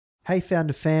Hey,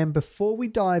 Founder Fam, before we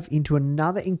dive into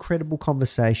another incredible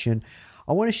conversation,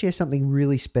 I want to share something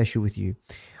really special with you.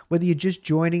 Whether you're just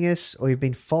joining us or you've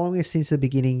been following us since the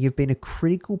beginning, you've been a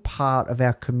critical part of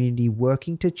our community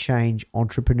working to change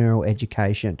entrepreneurial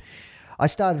education. I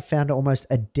started Founder almost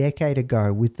a decade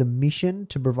ago with the mission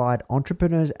to provide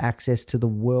entrepreneurs access to the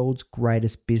world's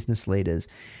greatest business leaders.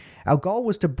 Our goal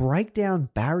was to break down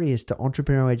barriers to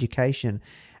entrepreneurial education,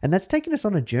 and that's taken us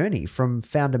on a journey from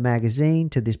Founder Magazine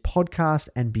to this podcast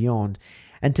and beyond.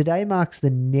 And today marks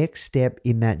the next step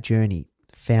in that journey,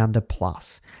 Founder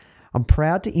Plus. I'm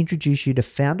proud to introduce you to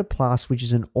Founder Plus, which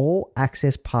is an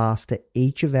all-access pass to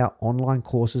each of our online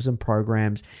courses and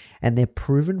programs and their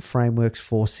proven frameworks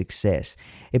for success.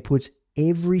 It puts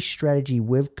every strategy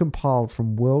we've compiled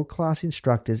from world-class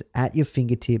instructors at your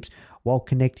fingertips while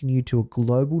connecting you to a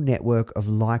global network of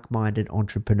like-minded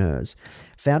entrepreneurs.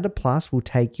 Founder Plus will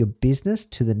take your business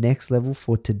to the next level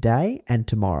for today and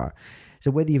tomorrow. So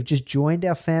whether you've just joined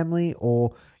our family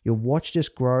or you've watched us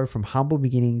grow from humble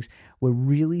beginnings, we're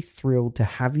really thrilled to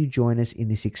have you join us in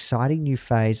this exciting new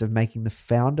phase of making the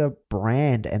Founder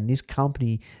brand and this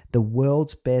company the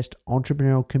world's best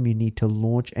entrepreneurial community to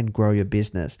launch and grow your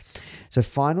business. So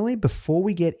finally, before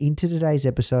we get into today's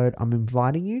episode, I'm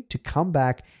inviting you to come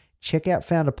back, check out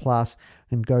Founder Plus,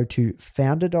 and go to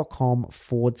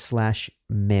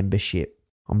founder.com/membership.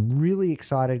 I'm really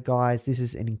excited, guys. This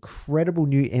is an incredible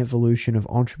new evolution of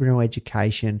entrepreneurial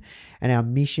education, and our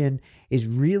mission is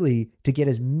really to get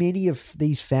as many of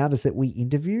these founders that we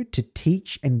interview to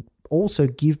teach and also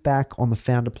give back on the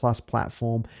Founder Plus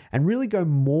platform and really go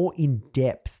more in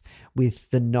depth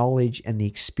with the knowledge and the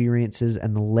experiences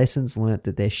and the lessons learned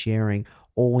that they're sharing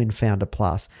all in Founder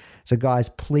Plus. So guys,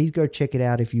 please go check it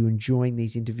out if you're enjoying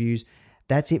these interviews.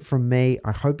 That's it from me.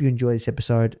 I hope you enjoy this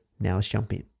episode. Now let's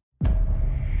jump in.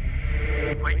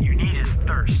 What you need is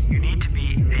thirst. You need to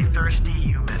be a thirsty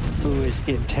human who is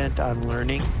intent on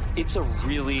learning. It's a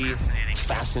really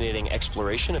fascinating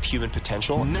exploration of human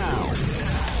potential. Now,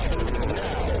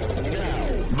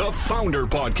 the Founder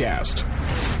Podcast.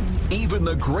 Even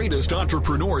the greatest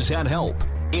entrepreneurs had help.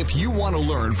 If you want to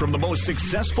learn from the most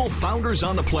successful founders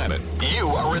on the planet, you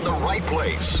are in the right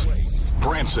place.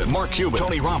 Branson, Mark Cuban,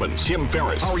 Tony Robbins, Tim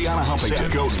Ferriss, Ariana Huffington,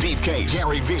 Seth Godin, Steve Case,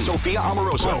 Gary Vee, Sophia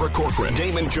Amoruso, Barbara Corcoran,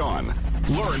 Damon John.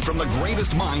 Learn from the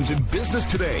greatest minds in business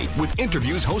today with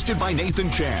interviews hosted by Nathan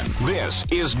Chan. This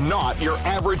is not your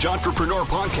average entrepreneur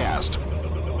podcast.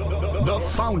 The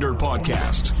Founder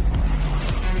Podcast.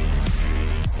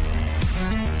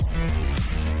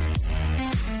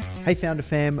 Hey Founder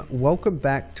Fam, welcome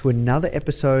back to another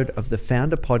episode of the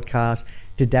Founder Podcast.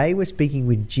 Today we're speaking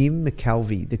with Jim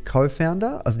McKelvey, the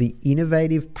co-founder of the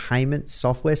innovative payment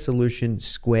software solution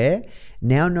Square,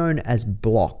 now known as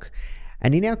Block.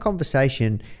 And in our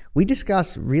conversation, we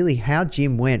discuss really how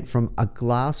Jim went from a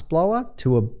glassblower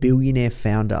to a billionaire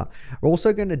founder. We're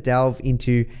also going to delve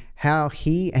into how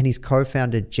he and his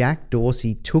co-founder Jack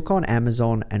Dorsey took on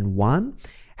Amazon and won,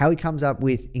 how he comes up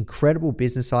with incredible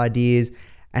business ideas,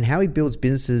 and how he builds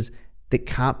businesses that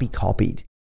can't be copied.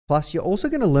 Plus, you're also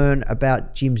going to learn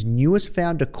about Jim's newest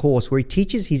founder course where he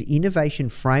teaches his innovation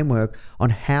framework on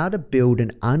how to build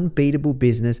an unbeatable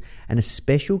business and a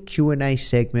special Q&A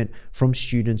segment from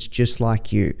students just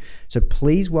like you. So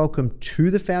please welcome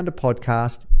to the Founder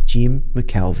Podcast, Jim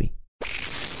McKelvey.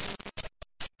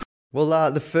 Well,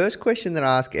 the first question that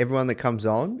I ask everyone that comes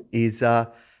on is,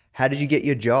 how did you get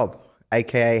your job?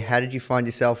 AKA, how did you find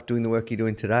yourself doing the work you're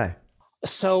doing today?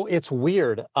 So it's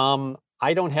weird.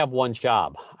 I don't have one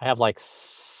job. I have like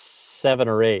 7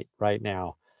 or 8 right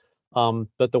now.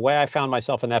 But the way I found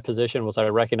myself in that position was I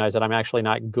recognized that I'm actually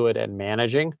not good at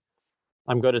managing.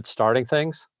 I'm good at starting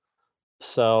things.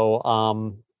 So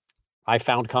I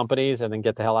found companies and then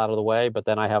get the hell out of the way. But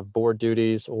then I have board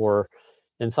duties, or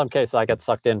in some cases I get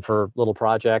sucked in for little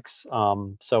projects.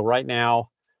 So right now,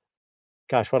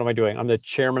 gosh, what am I doing? I'm the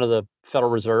chairman of the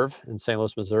Federal Reserve in St.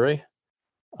 Louis, Missouri.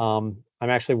 I'm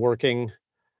actually working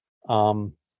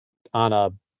on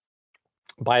a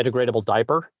biodegradable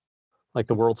diaper, like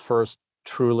the world's first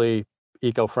truly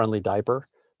eco-friendly diaper.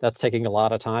 That's taking a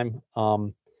lot of time.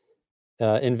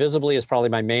 Invisibly is probably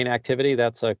my main activity.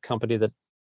 That's a company that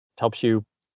helps you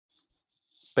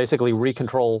basically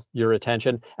recontrol your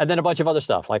attention, and then a bunch of other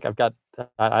stuff. Like I've got,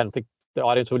 I don't think the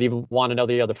audience would even want to know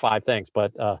the other 5 things,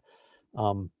 but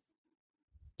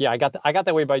yeah, I got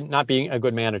that way by not being a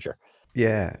good manager.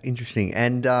 Yeah, interesting.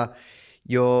 And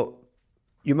your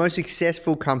most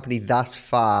successful company thus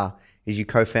far is you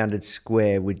co-founded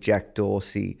Square with Jack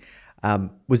Dorsey.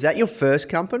 Was that your first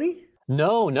company?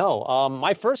 No.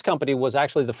 My first company was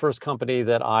actually the first company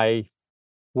that I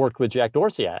worked with Jack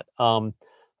Dorsey at.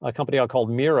 a company called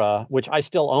Mira, which I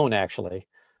still own actually.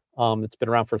 It's been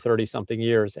around for 30 something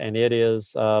years, and it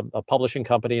is a publishing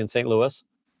company in St. Louis.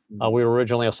 We were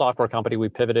originally a software company. We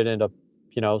pivoted into,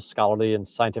 scholarly and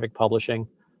scientific publishing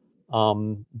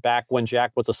back when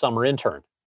Jack was a summer intern.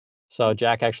 So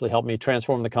Jack actually helped me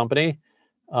transform the company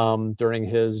during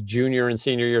his junior and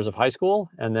senior years of high school.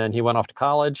 And then he went off to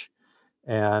college,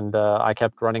 and I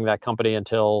kept running that company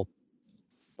until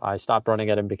I stopped running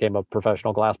it and became a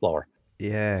professional glassblower.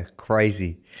 Yeah,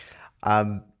 crazy.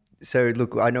 So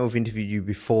look, I know I've interviewed you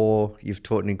before. You've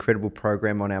taught an incredible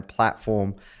program on our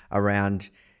platform around,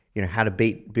 how to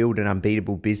build an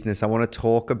unbeatable business. I want to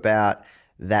talk about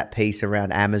that piece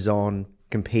around Amazon,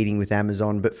 competing with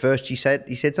Amazon. But first, you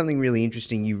said something really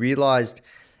interesting. You realized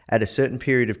at a certain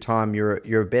period of time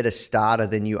you're a better starter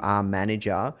than you are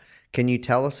manager. Can you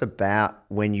tell us about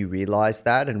when you realized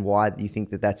that and why you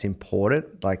think that that's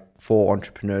important, like for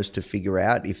entrepreneurs to figure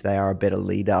out if they are a better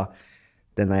leader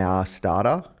than they are a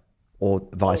starter, or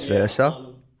vice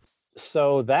versa?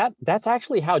 So that's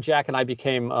actually how Jack and I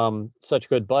became such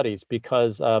good buddies,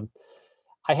 because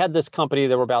I had this company.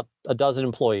 There were about a dozen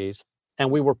employees,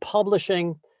 and we were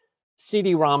publishing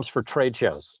CD-ROMs for trade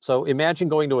shows. So imagine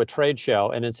going to a trade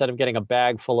show, and instead of getting a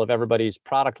bag full of everybody's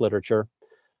product literature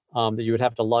that you would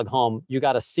have to lug home, you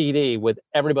got a CD with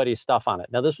everybody's stuff on it.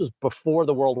 Now, this was before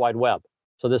the World Wide Web.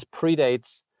 So this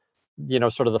predates,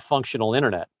 sort of the functional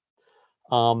internet.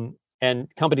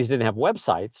 And companies didn't have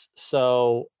websites.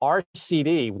 So our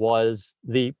CD was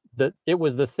it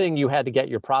was the thing you had to get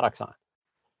your products on.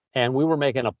 And we were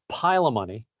making a pile of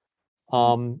money.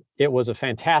 It was a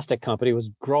fantastic company. It was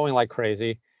growing like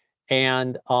crazy.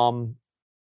 And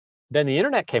then the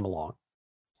internet came along.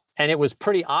 And it was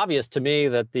pretty obvious to me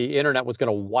that the internet was going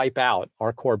to wipe out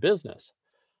our core business.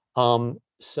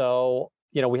 So,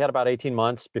 we had about 18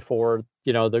 months before,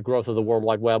 the growth of the World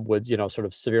Wide Web would, sort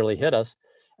of severely hit us.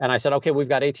 And I said, okay, we've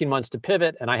got 18 months to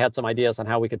pivot. And I had some ideas on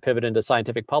how we could pivot into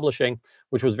scientific publishing,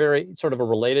 which was very sort of a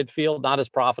related field, not as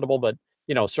profitable, but,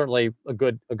 certainly a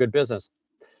good business.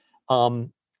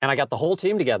 And I got the whole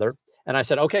team together. And I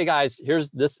said, okay, guys, here's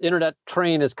this internet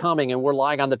train is coming, and we're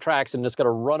lying on the tracks, and it's going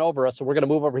to run over us. So we're going to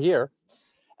move over here.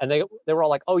 And they were all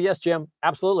like, oh, yes, Jim,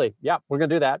 absolutely. Yeah, we're going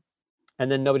to do that.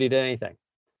 And then nobody did anything.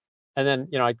 And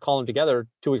then, I'd call them together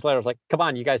 2 weeks later. I was like, come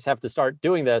on, you guys have to start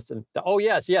doing this. And oh,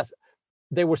 yes.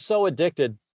 They were so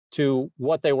addicted to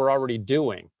what they were already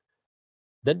doing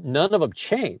that none of them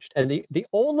changed. And the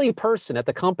only person at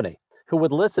the company who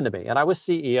would listen to me, and I was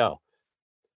CEO,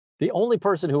 the only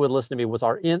person who would listen to me was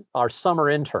our summer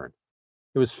intern.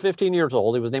 He was 15 years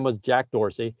old. His name was Jack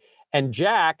Dorsey. And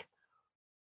Jack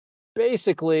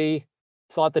basically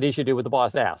thought that he should do what the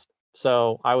boss asked.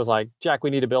 So I was like, Jack, we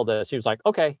need to build this. He was like,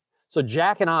 okay. So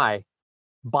Jack and I,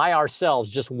 by ourselves,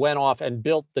 just went off and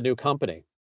built the new company.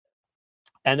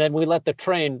 And then we let the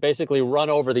train basically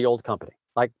run over the old company.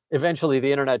 Like eventually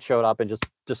the internet showed up and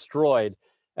just destroyed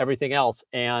everything else.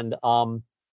 And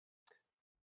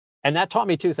that taught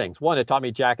me two things. One, it taught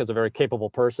me Jack is a very capable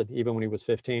person, even when he was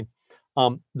 15.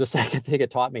 The second thing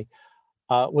it taught me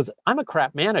was I'm a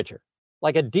crap manager.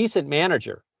 Like a decent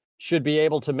manager should be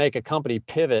able to make a company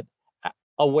pivot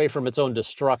away from its own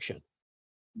destruction.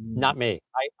 Not me.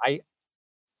 I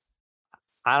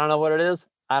don't know what it is.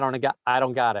 I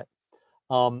don't got it.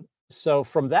 So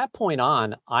from that point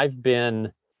on, I've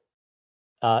been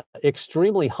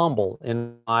extremely humble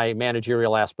in my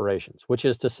managerial aspirations, which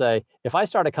is to say, if I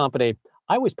start a company,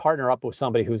 I always partner up with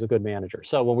somebody who's a good manager.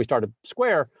 So when we started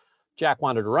Square, Jack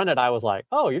wanted to run it. I was like,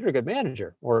 oh, you're a good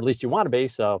manager, or at least you want to be.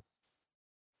 So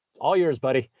it's all yours,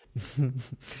 buddy.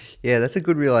 Yeah, that's a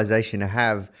good realization to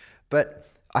have. But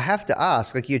I have to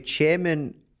ask, like, you're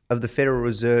chairman of the Federal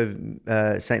Reserve,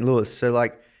 St. Louis. So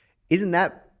like, isn't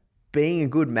that being a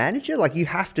good manager? Like, you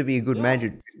have to be a good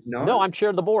manager. No, I'm chair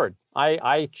of the board.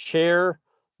 I chair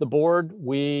the board.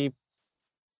 We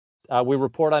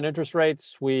report on interest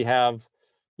rates. We have,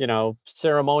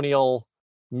 ceremonial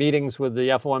meetings with the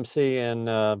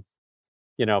FOMC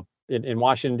in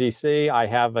Washington, D.C. I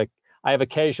have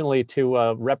occasionally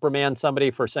to reprimand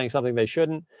somebody for saying something they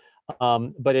shouldn't.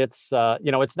 But it's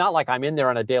not like I'm in there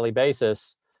on a daily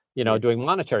basis, doing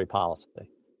monetary policy.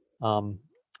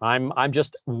 I'm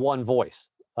just one voice.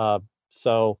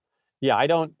 So yeah,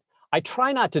 I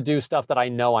try not to do stuff that I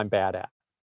know I'm bad at.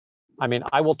 I mean,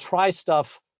 I will try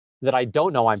stuff that I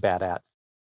don't know I'm bad at,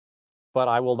 but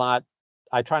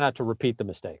I try not to repeat the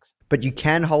mistakes. But you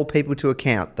can hold people to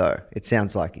account, though. It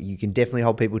sounds like you can definitely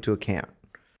hold people to account.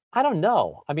 I don't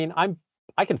know. I mean,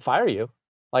 I can fire you.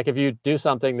 Like if you do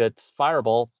something that's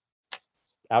fireable,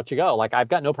 out you go. Like I've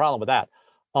got no problem with that.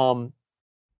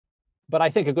 But I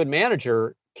think a good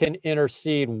manager can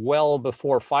intercede well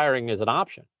before firing is an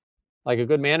option. Like a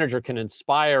good manager can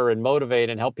inspire and motivate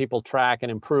and help people track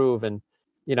and improve. And,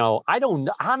 I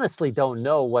honestly don't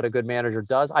know what a good manager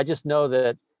does. I just know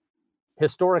that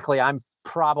historically, I'm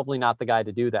probably not the guy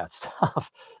to do that stuff.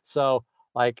 So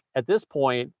like at this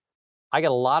point, I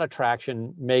get a lot of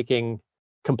traction making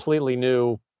completely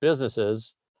new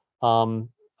businesses. A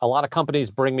lot of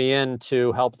companies bring me in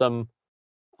to help them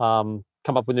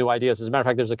come up with new ideas. As a matter of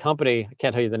fact, there's a company, I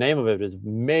can't tell you the name of it, it's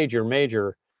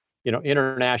major,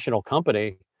 international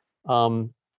company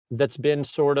that's been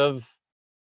sort of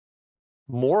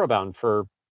moribund for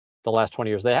the last 20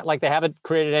 years. They haven't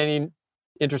created any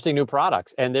interesting new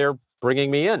products, and they're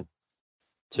bringing me in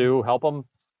to help them.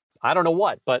 I don't know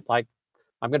what, but like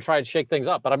I'm going to try to shake things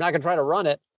up, but I'm not going to try to run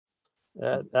it.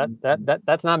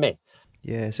 That's not me.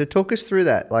 Yeah. So talk us through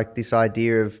that, like this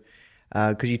idea of,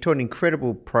 because you taught an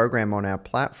incredible program on our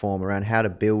platform around how to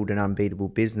build an unbeatable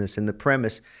business. And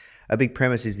a big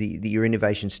premise is your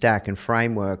innovation stack and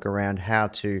framework around how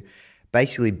to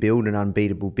basically build an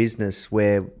unbeatable business,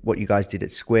 where what you guys did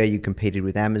at Square, you competed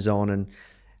with Amazon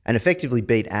and effectively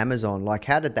beat Amazon. Like,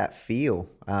 how did that feel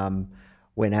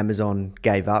when Amazon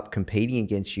gave up competing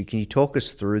against you? Can you talk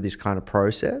us through this kind of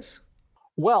process?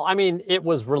 Well, I mean, it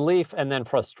was relief and then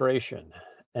frustration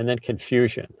and then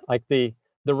confusion. Like the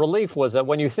relief was that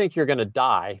when you think you're going to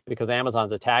die because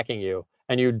Amazon's attacking you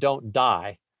and you don't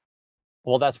die,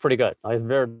 well, that's pretty good. Like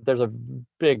there's a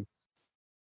big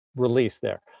release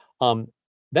there.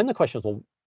 Then the question is, well,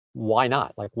 why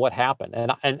not? Like, what happened?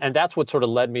 And that's what sort of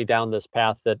led me down this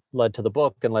path that led to the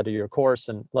book and led to your course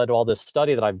and led to all this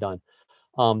study that I've done.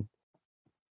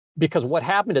 Because what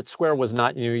happened at Square was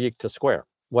not unique to Square.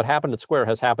 What happened at Square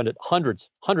has happened at hundreds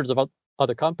of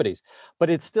other companies, but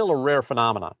it's still a rare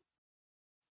phenomenon.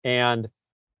 And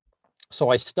so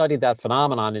I studied that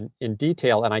phenomenon in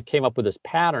detail, and I came up with this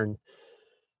pattern.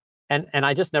 And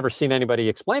I just never seen anybody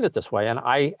explain it this way. And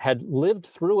I had lived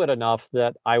through it enough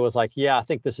that I was like, yeah, I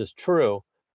think this is true.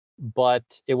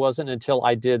 But it wasn't until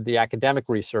I did the academic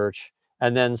research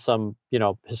and then some,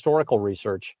 historical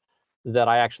research that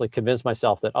I actually convinced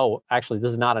myself that, oh, actually,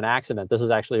 this is not an accident. This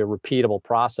is actually a repeatable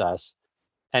process,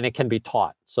 and it can be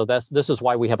taught. So this is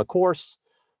why we have a course.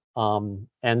 And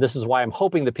this is why I'm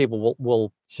hoping that people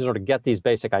will sort of get these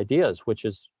basic ideas, which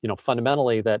is,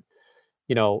 fundamentally that,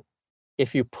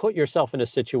 if you put yourself in a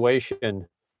situation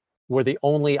where the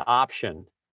only option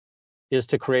is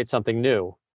to create something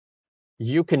new,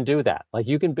 you can do that. Like,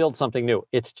 you can build something new.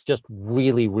 It's just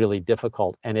really, really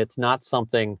difficult. And it's not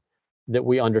something that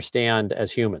we understand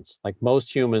as humans. Like,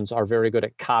 most humans are very good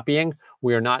at copying.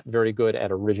 We are not very good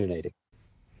at originating.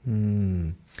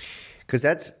 Because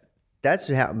that's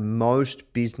how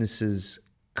most businesses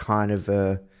kind of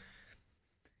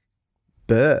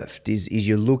birthed, is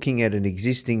you're looking at an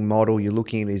existing model, you're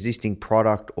looking at an existing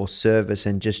product or service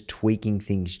and just tweaking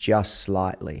things just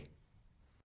slightly.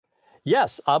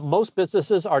 Yes, most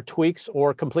businesses are tweaks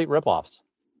or complete ripoffs.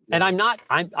 And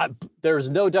there's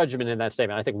no judgment in that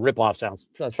statement. I think ripoff that's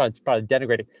probably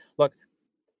denigrating. Look,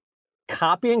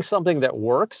 copying something that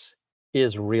works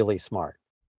is really smart.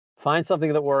 Find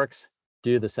something that works,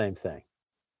 do the same thing.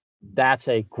 That's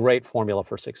a great formula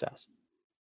for success.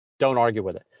 Don't argue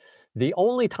with it. The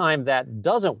only time that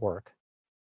doesn't work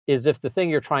is if the thing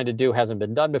you're trying to do hasn't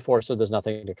been done before, so there's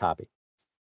nothing to copy.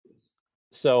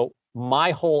 So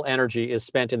my whole energy is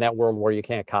spent in that world where you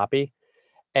can't copy.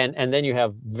 And then you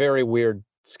have very weird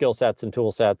skill sets and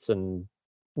tool sets and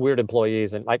weird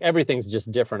employees, and like everything's just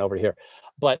different over here.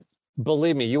 But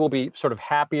believe me, you will be sort of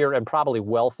happier and probably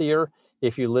wealthier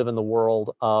if you live in the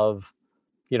world of,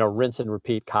 rinse and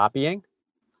repeat copying.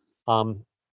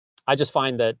 I just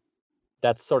find that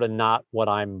that's sort of not what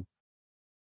I'm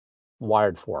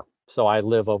wired for. So I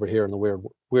live over here in the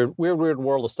weird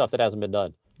world of stuff that hasn't been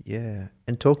done. Yeah.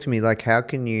 And talk to me, like, how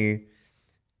can you,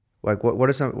 like,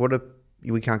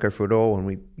 we can't go through it all,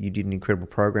 and you did an incredible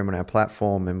program on our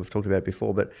platform, and we've talked about it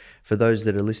before, but for those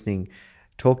that are listening,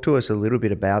 talk to us a little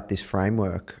bit about this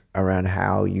framework around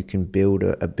how you can build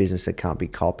a business that can't be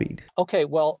copied. Okay.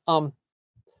 Well,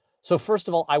 so first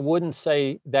of all, I wouldn't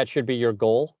say that should be your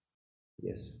goal.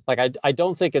 Yes. Like, I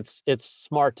don't think it's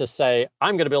smart to say,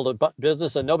 I'm going to build a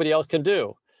business that nobody else can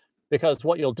do, because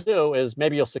what you'll do is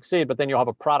maybe you'll succeed, but then you'll have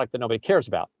a product that nobody cares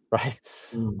about, right?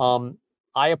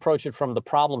 I approach it from the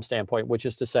problem standpoint, which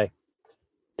is to say,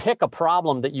 pick a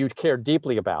problem that you care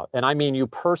deeply about. And I mean, you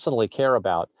personally care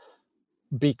about,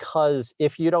 because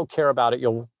if you don't care about it,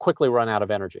 you'll quickly run out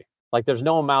of energy. Like, there's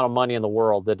no amount of money in the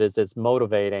world that is as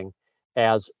motivating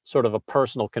as sort of a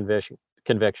personal conviction.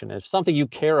 If something you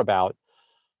care about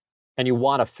and you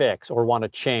want to fix or want to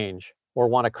change, or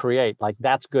want to create, like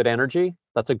that's good energy.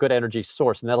 That's a good energy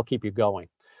source, and that'll keep you going.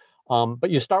 But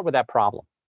you start with that problem.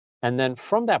 And then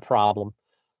from that problem,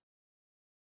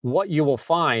 what you will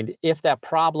find, if that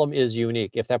problem is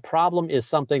unique, if that problem is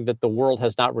something that the world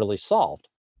has not really solved,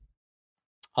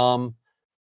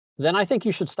 then I think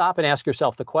you should stop and ask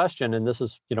yourself the question, and this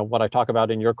is, what I talk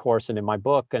about in your course and in my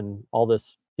book and all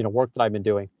this, work that I've been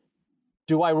doing.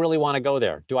 Do I really want to go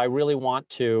there? Do I really want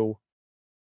to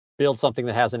build something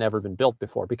that hasn't ever been built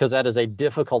before? Because that is a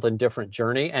difficult and different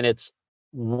journey, and it's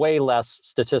way less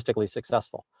statistically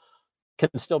successful.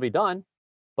 Can still be done,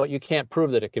 but you can't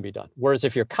prove that it can be done. Whereas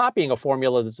if you're copying a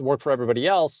formula that's worked for everybody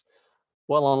else,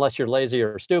 well, unless you're lazy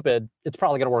or stupid, it's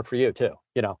probably going to work for you too,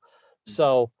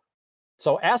 So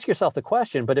ask yourself the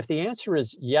question, but if the answer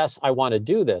is yes, I want to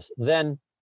do this, then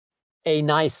a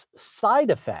nice side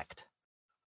effect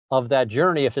of that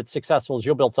journey, if it's successful, is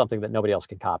you'll build something that nobody else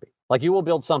can copy. Like you will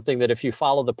build something that if you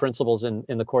follow the principles in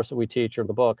the course that we teach or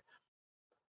the book,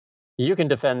 you can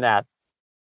defend that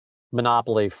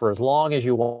monopoly for as long as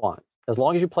you want. As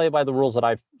long as you play by the rules that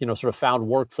I've, sort of found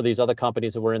work for these other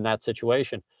companies that were in that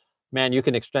situation, man, you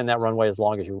can extend that runway as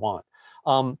long as you want.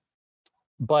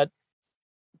 But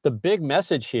the big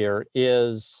message here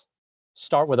is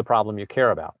start with a problem you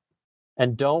care about.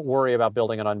 And don't worry about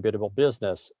building an unbeatable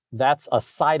business. That's a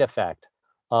side effect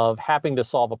of having to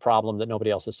solve a problem that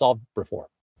nobody else has solved before.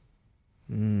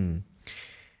 And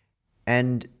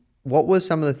what were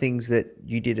some of the things that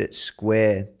you did at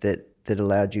Square that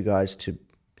allowed you guys to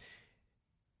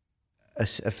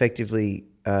effectively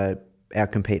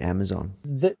outcompete Amazon?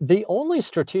 The only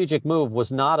strategic move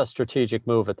was not a strategic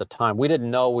move at the time. We didn't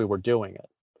know we were doing it.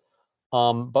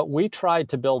 But we tried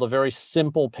to build a very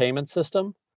simple payment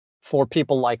system for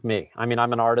people like me. I mean,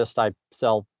 I'm an artist. I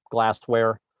sell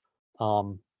glassware.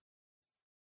 I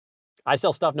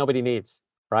sell stuff nobody needs,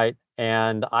 right?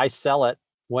 And I sell it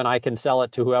when I can sell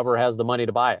it to whoever has the money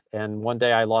to buy it. And one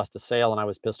day I lost a sale and I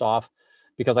was pissed off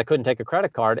because I couldn't take a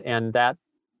credit card, and that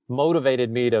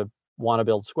motivated me to want to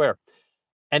build Square.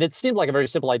 And it seemed like a very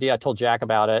simple idea. I told Jack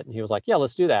about it, and he was like, yeah,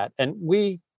 let's do that. And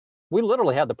we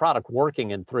literally had the product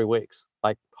working in 3 weeks,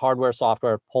 like hardware,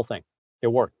 software, whole thing. It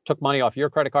worked. Took money off your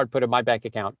credit card, put it in my bank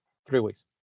account, 3 weeks.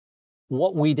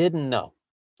 What we didn't know,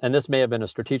 and this may have been a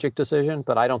strategic decision,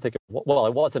 but I don't think, it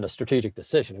wasn't a strategic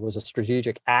decision. It was a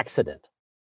strategic accident.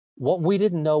 What we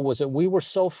didn't know was that we were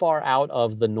so far out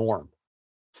of the norm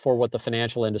for what the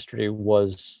financial industry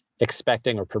was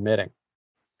expecting or permitting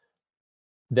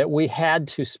that we had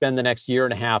to spend the next year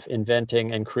and a half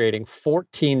inventing and creating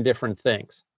 14 different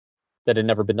things that had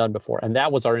never been done before. And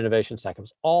that was our innovation stack. It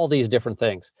was all these different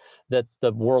things that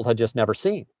the world had just never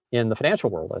seen, in the financial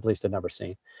world, at least had never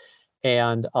seen.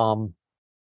 And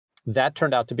that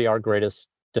turned out to be our greatest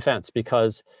defense,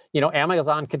 because,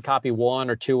 Amazon could copy 1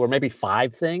 or 2 or maybe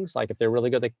 5 things. Like if they're really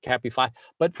good, they can copy 5.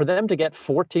 But for them to get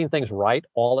 14 things right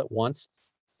all at once,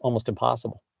 almost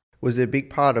impossible. Was it a big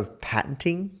part of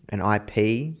patenting and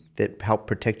IP that helped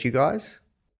protect you guys?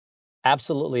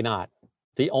 Absolutely not.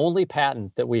 The only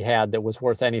patent that we had that was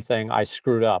worth anything, I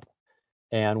screwed up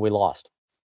and we lost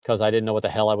because I didn't know what the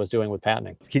hell I was doing with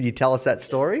patenting. Can you tell us that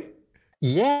story?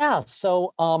 Yeah.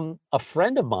 So a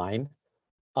friend of mine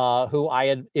who I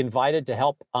had invited to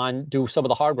help do some of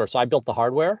the hardware. So I built the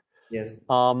hardware. Yes.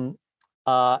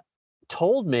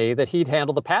 Told me that he'd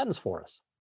handle the patents for us.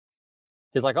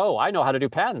 He's like, oh, I know how to do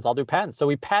patents. I'll do patents. So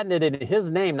we patented in his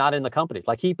name, not in the company's.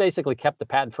 Like he basically kept the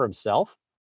patent for himself.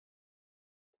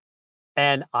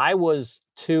 And I was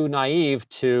too naive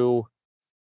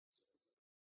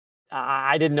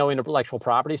I didn't know intellectual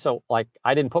property. So like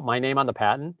I didn't put my name on the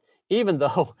patent, even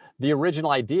though the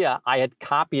original idea I had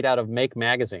copied out of Make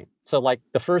magazine. So like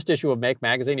the first issue of Make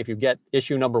magazine, if you get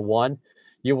issue number 1,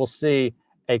 you will see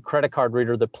a credit card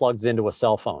reader that plugs into a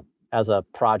cell phone as a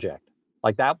project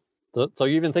like that. So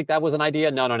you even think that was an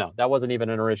idea? No. That wasn't even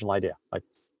an original idea. Like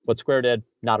what Square did,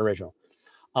 not original.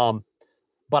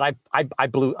 But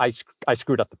I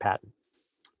screwed up the patent,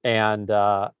 and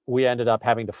we ended up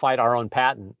having to fight our own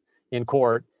patent in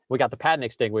court. We got the patent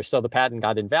extinguished, so the patent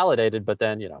got invalidated. But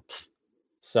then,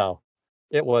 so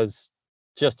it was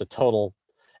just a total.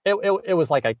 It was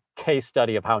like a case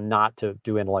study of how not to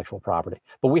do intellectual property.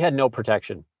 But we had no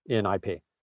protection in IP.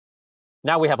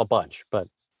 Now we have a bunch, but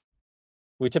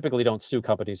we typically don't sue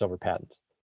companies over patents.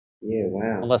 Yeah,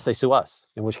 wow. Unless they sue us,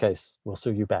 in which case we'll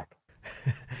sue you back.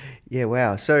 Yeah,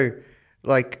 wow. So,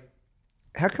 like,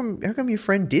 how come your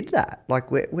friend did that? Like,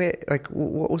 what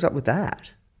was up with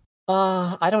that?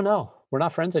 I don't know. We're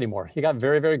not friends anymore. He got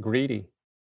very, very greedy.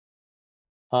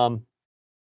 I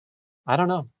don't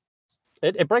know.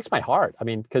 It breaks my heart. I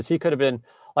mean, because he could have been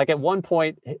Like at one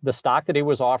point, the stock that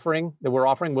we're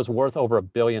offering was worth over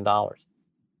 $1 billion.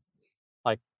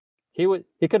 Like he could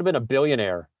have been a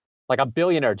billionaire, like a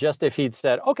billionaire, just if he'd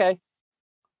said, okay,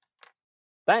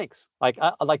 thanks. Like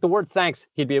the word thanks,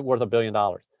 he'd be worth $1 billion.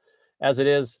 As it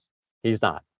is, he's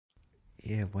not.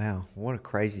 Yeah, wow. What a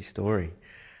crazy story.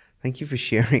 Thank you for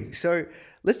sharing. So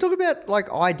let's talk about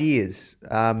like ideas.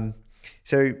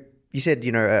 So you said,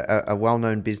 a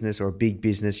well-known business or a big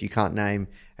business you can't name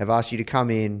have asked you to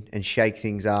come in and shake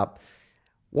things up.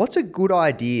 What's a good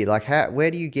idea? Like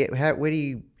where do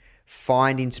you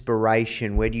find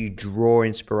inspiration? Where do you draw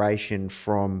inspiration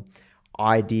from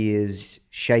ideas,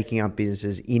 shaking up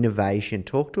businesses, innovation?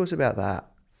 Talk to us about that.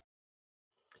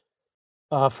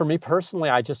 For me personally,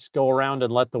 I just go around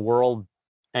and let the world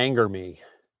anger me.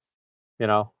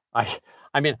 I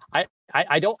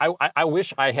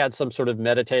wish I had some sort of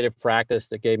meditative practice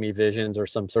that gave me visions or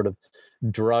some sort of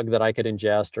drug that I could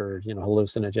ingest or,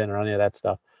 hallucinogen or any of that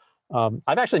stuff.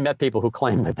 I've actually met people who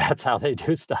claim that that's how they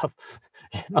do stuff.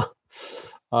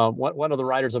 One of the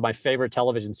writers of my favorite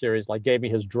television series, gave me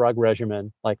his drug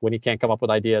regimen. Like when he can't come up with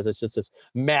ideas, it's just this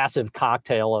massive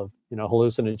cocktail of,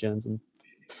 hallucinogens and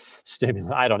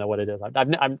stimulants. I don't know what it is.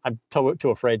 I'm too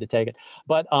afraid to take it.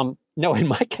 But no, in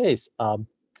my case,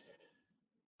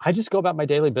 I just go about my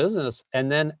daily business,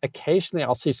 and then occasionally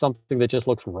I'll see something that just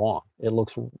looks wrong. It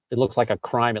looks like a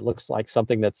crime. It looks like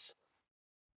something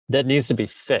that needs to be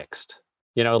fixed.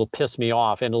 It'll piss me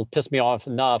off, and it'll piss me off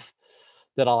enough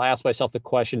that I'll ask myself the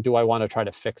question, do I want to try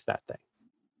to fix that thing?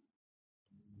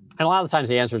 And a lot of the times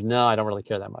the answer is no, I don't really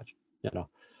care that much.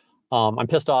 I'm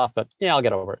pissed off, but yeah, I'll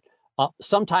get over it.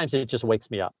 Sometimes it just wakes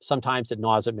me up. Sometimes it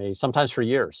gnaws at me, sometimes for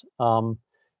years.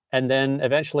 And then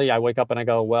eventually I wake up and I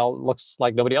go, well, it looks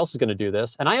like nobody else is going to do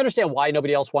this. And I understand why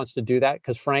nobody else wants to do that,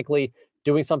 because frankly,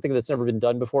 doing something that's never been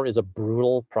done before is a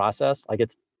brutal process. Like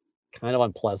it's kind of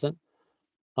unpleasant.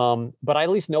 But I at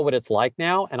least know what it's like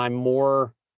now. And I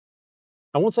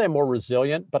won't say I'm more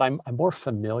resilient, but I'm more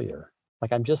familiar.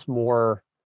 Like I'm just more,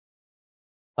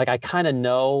 like I kind of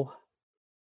know,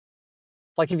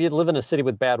 like if you live in a city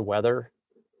with bad weather,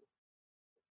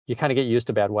 you kind of get used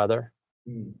to bad weather.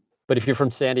 Mm. But if you're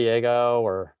from San Diego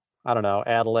or, I don't know,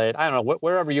 Adelaide, I don't know,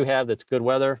 wherever you have that's good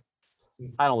weather,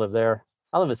 I don't live there.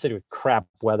 I live in a city with crap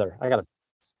weather. I got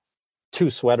 2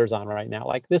 sweaters on right now.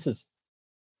 Like this is,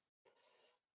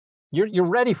 you're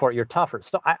ready for it. You're tougher.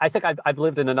 So I think I've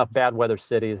lived in enough bad weather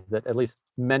cities that at least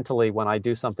mentally, when I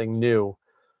do something new,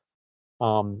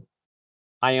 I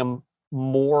am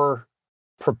more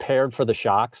prepared for the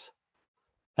shocks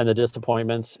and the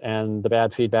disappointments and the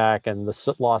bad feedback and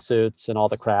the lawsuits and all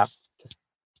the crap.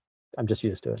 I'm just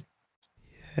used to it.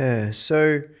 Yeah.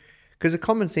 So, because a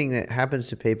common thing that happens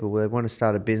to people when they want to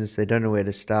start a business, they don't know where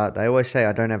to start. They always say,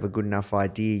 I don't have a good enough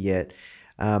idea yet.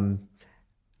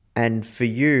 And for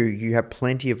you have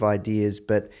plenty of ideas,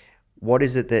 but what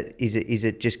is it that is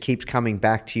it just keeps coming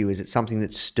back to you? Is it something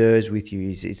that stirs with you?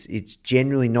 It's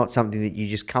generally not something that you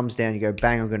just comes down and you go,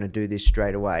 bang, I'm going to do this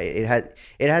straight away.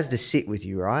 It has to sit with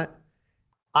you, right?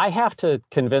 I have to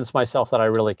convince myself that I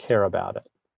really care about it.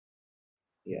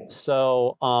 Yeah.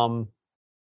 So,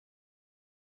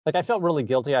 I felt really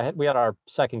guilty. We had our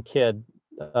second kid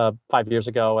 5 years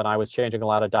ago, and I was changing a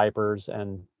lot of diapers,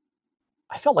 and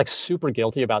I felt like super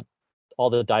guilty about all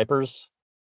the diapers,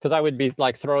 because I would be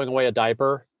like throwing away a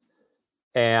diaper,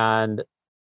 and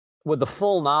with the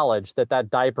full knowledge that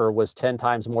diaper was 10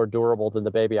 times more durable than the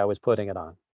baby I was putting it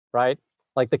on, right?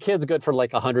 Like the kid's good for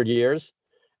like 100 years,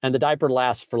 and the diaper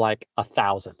lasts for like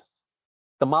 1,000.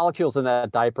 The molecules in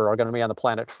that diaper are going to be on the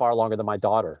planet far longer than my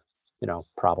daughter,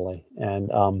 probably. And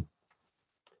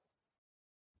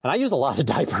I use a lot of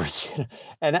diapers,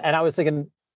 and I was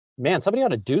thinking, man, somebody ought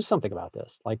to do something about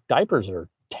this. Like diapers are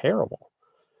terrible.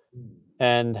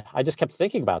 And I just kept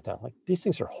thinking about that. Like these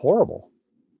things are horrible.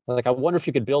 Like I wonder if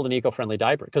you could build an eco-friendly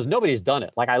diaper, because nobody's done it.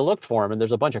 Like I looked for them, and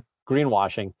there's a bunch of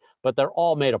greenwashing, but they're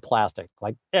all made of plastic.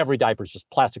 Like every diaper is just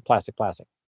plastic, plastic, plastic.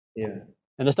 Yeah.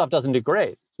 And this stuff doesn't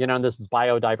degrade. And this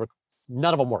bio diaper,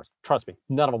 none of them work. Trust me,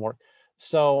 none of them work.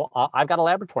 So I've got a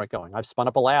laboratory going. I've spun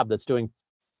up a lab that's doing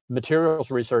materials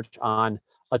research on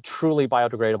a truly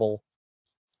biodegradable.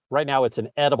 Right now, it's an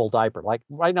edible diaper. Like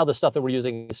right now, the stuff that we're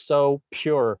using is so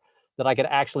pure that I could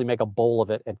actually make a bowl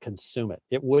of it and consume it.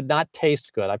 It would not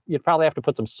taste good. You'd probably have to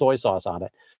put some soy sauce on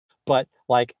it. But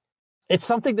like, it's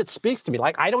something that speaks to me.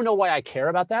 Like, I don't know why I care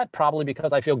about that. Probably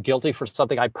because I feel guilty for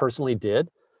something I personally did.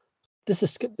 This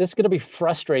is going to be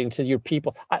frustrating to your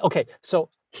people. Okay, so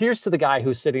here's to the guy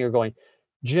who's sitting here going,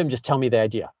 Jim, just tell me the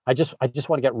idea. I just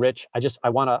want to get rich. I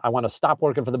want to stop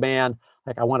working for the man.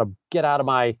 Like I want to get out of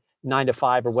my 9 to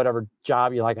 5 or whatever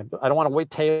job you like. I don't want to wait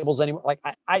tables anymore. Like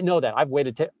I know that I've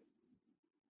waited.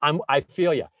 I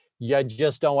feel you. You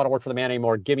just don't want to work for the man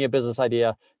anymore. Give me a business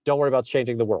idea. Don't worry about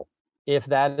changing the world. If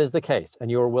that is the case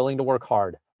and you are willing to work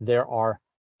hard, there are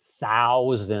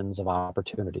thousands of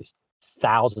opportunities.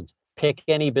 Thousands. Pick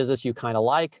any business you kind of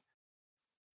like.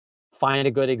 Find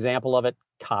a good example of it.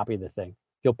 Copy the thing.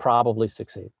 You'll probably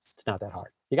succeed. It's not that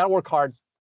hard. You got to work hard,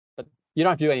 but you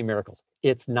don't have to do any miracles.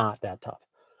 It's not that tough.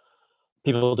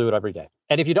 People do it every day.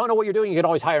 And if you don't know what you're doing, you can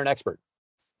always hire an expert.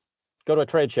 Go to a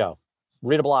trade show,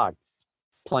 read a blog,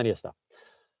 plenty of stuff.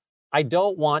 I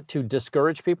don't want to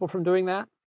discourage people from doing that.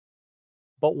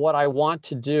 But what I want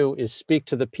to do is speak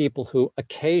to the people who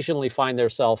occasionally find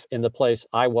themselves in the place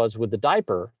I was with the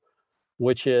diaper,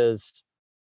 which is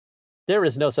there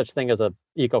is no such thing as a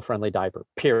eco-friendly diaper,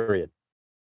 period.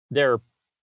 There are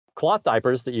cloth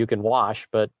diapers that you can wash,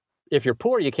 but if you're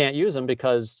poor, you can't use them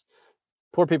because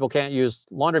poor people can't use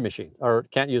laundry machines or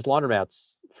can't use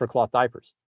laundromats for cloth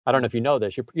diapers. I don't know if you know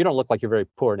this. You don't look like you're very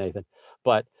poor, Nathan,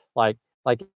 but like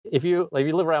if you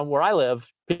live around where I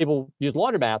live, people use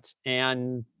laundromats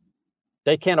and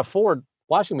they can't afford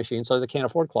washing machines, so they can't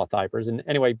afford cloth diapers. And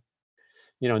anyway,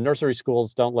 nursery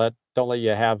schools don't let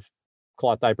you have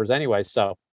cloth diapers anyway.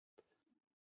 So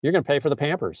you're going to pay for the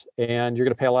Pampers, and you're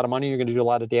going to pay a lot of money. You're going to do a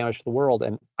lot of damage to the world,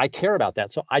 and I care about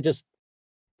that. So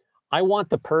I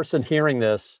want the person hearing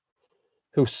this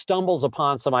who stumbles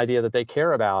upon some idea that they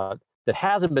care about that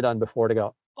hasn't been done before to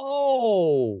go,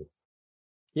 oh,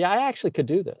 yeah, I actually could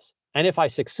do this. And if I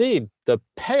succeed, the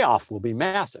payoff will be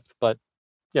massive. But,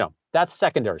 that's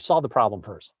secondary. Solve the problem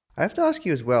first. I have to ask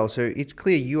you as well. So it's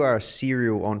clear you are a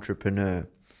serial entrepreneur.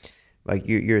 Like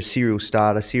you're a serial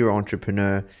starter, serial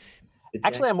entrepreneur.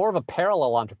 Actually, I'm more of a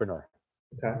parallel entrepreneur.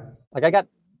 Okay. Like I got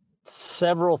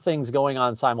several things going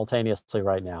on simultaneously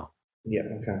right now. Yeah.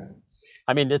 Okay.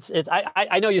 I mean, it's.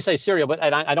 I know you say serial, but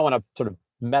I don't want to sort of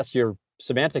mess your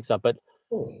semantics up. But of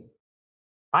course.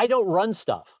 I don't run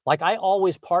stuff. Like I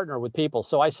always partner with people.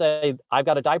 So I say, I've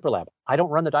got a diaper lab. I don't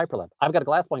run the diaper lab. I've got a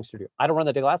glass blowing studio. I don't run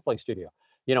the glass blowing studio.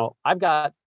 I've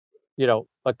got,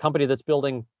 a company that's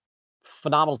building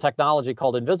phenomenal technology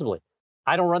called Invisibly.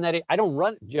 I don't run that. I don't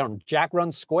run, Jack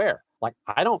runs Square. Like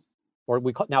I don't, or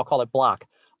we now call it Block.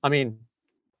 I mean,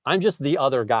 I'm just the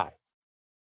other guy.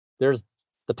 There's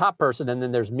the top person and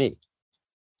then there's me.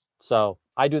 So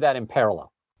I do that in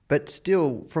parallel. But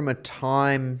still, from a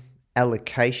time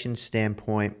allocation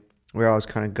standpoint, where I was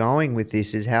kind of going with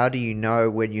this is how do you know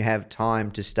when you have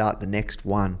time to start the next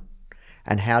one?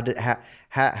 And how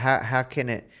can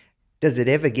it, does it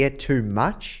ever get too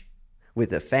much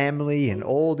with a family and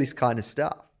all this kind of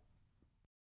stuff?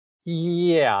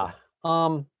 Yeah,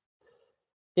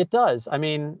 it does. I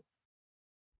mean,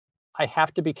 I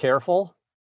have to be careful,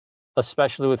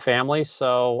 especially with family.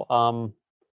 So,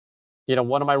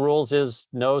 one of my rules is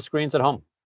no screens at home.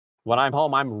 When I'm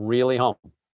home, I'm really home.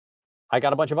 I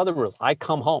got a bunch of other rules. I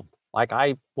come home.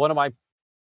 One of my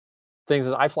things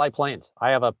is I fly planes.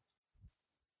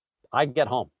 I get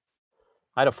home.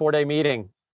 I had a 4-day meeting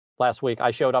last week. I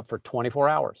showed up for 24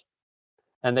 hours.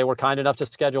 And they were kind enough to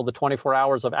schedule the 24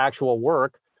 hours of actual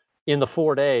work in the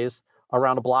 4 days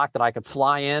around a block that I could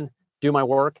fly in, do my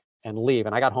work, and leave.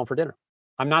 And I got home for dinner.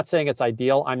 I'm not saying it's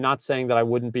ideal. I'm not saying that I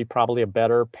wouldn't be probably a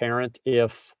better parent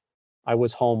if I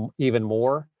was home even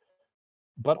more.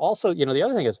 But also, the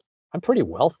other thing is I'm pretty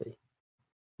wealthy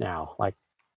now. Like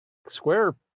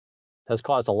Square has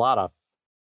caused a lot of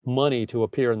money to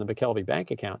appear in the McKelvey bank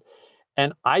account.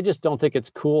 And I just don't think it's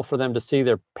cool for them to see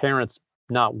their parents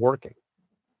not working.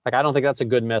 Like, I don't think that's a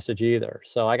good message either.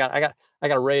 So I got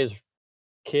to raise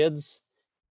kids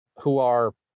who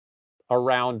are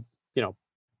around,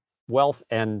 wealth,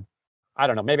 and I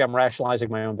don't know, maybe I'm rationalizing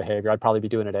my own behavior. I'd probably be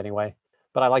doing it anyway,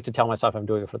 but I like to tell myself I'm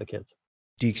doing it for the kids.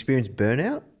 Do you experience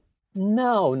burnout?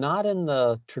 No, not in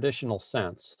the traditional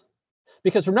sense.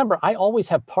 Because remember, I always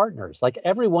have partners. Like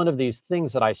every one of these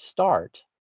things that I start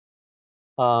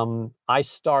and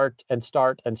start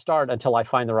until I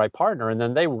find the right partner, and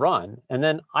then they run, and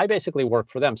then I basically work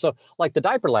for them. So like the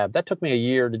diaper lab, that took me a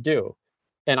year to do.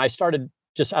 And I started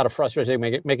just out of frustration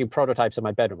making prototypes in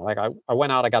my bedroom. Like I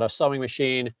went out, I got a sewing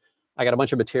machine, I got a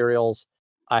bunch of materials.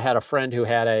 I had a friend who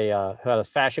had a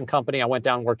fashion company. I went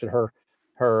down and worked at her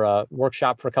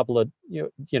workshop for a couple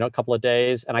of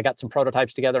days, and I got some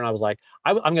prototypes together, and I was like,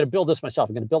 I'm going to build this myself.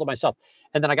 I'm going to build it myself.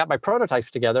 And then I got my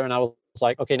prototypes together, and I was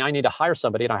like, okay, now I need to hire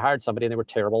somebody. And I hired somebody, and they were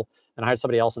terrible. And I hired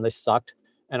somebody else, and they sucked.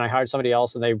 And I hired somebody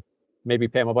else, and they maybe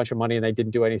pay them a bunch of money, and they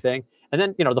didn't do anything. And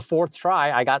then, the fourth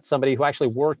try, I got somebody who actually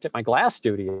worked at my glass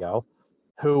studio,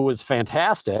 who was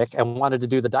fantastic and wanted to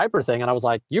do the diaper thing. And I was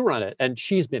like, you run it. And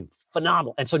she's been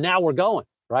phenomenal. And so now we're going,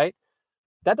 right?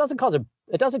 That doesn't cause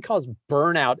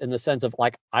burnout in the sense of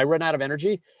like, I run out of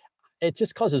energy. It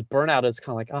just causes burnout. It's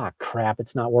kind of like, oh crap,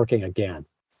 it's not working again,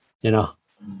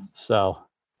 So.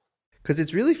 Because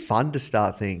it's really fun to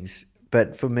start things.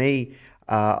 But for me,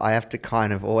 I have to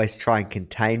kind of always try and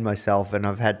contain myself. And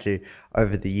I've had to,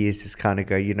 over the years, just kind of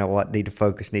go, you know what, need to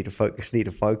focus.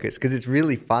 Because it's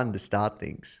really fun to start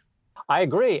things. I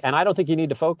agree. And I don't think you need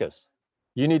to focus.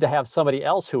 You need to have somebody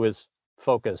else who is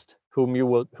focused, whom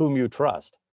you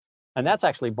trust. And that's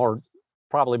actually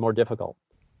probably more difficult.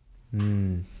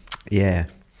 Yeah.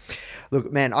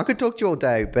 Look, man, I could talk to you all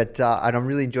day, but and I'm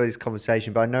really enjoying this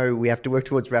conversation, but I know we have to work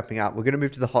towards wrapping up. We're going to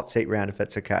move to the hot seat round, if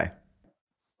that's okay.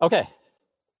 Okay.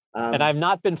 And I've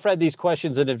not been fed these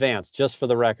questions in advance, just for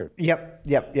the record.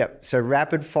 Yep. So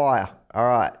rapid fire. All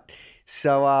right.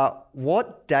 So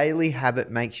what daily habit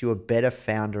makes you a better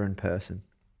founder in person?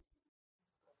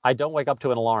 I don't wake up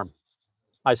to an alarm.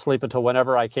 I sleep until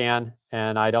whenever I can,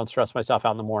 and I don't stress myself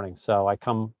out in the morning. So I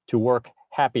come to work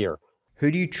happier.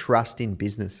 Who do you trust in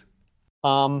business?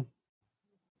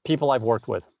 People I've worked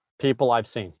with, people I've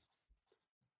seen.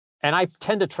 And I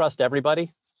tend to trust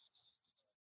everybody.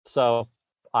 So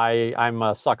I'm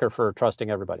a sucker for trusting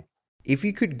everybody. If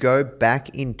you could go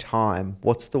back in time,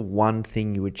 what's the one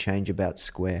thing you would change about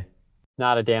Square?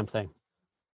 Not a damn thing.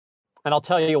 And I'll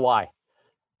tell you why.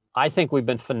 I think we've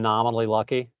been phenomenally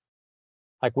lucky.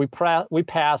 Like we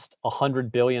passed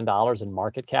 $100 billion in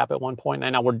market cap at one point. And I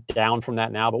know we're down from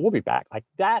that now, but we'll be back. Like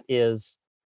that is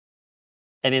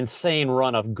an insane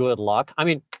run of good luck. I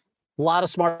mean, a lot of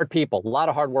smart people, a lot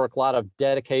of hard work, a lot of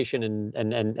dedication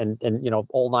and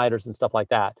all-nighters and stuff like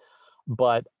that.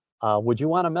 But would you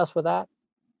want to mess with that?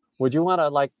 Would you want to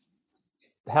like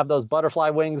have those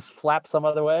butterfly wings flap some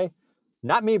other way?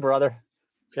 Not me, brother.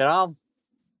 Let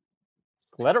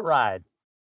it ride.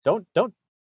 Don't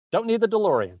need the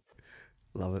DeLorean.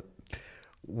 Love it.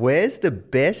 Where's the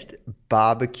best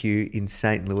barbecue in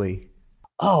St. Louis?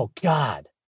 Oh God.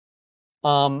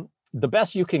 The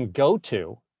best you can go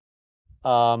to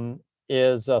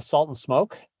is Salt and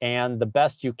Smoke, and the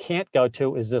best you can't go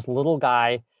to is this little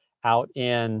guy out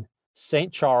in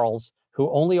St. Charles who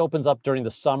only opens up during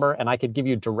the summer, and I could give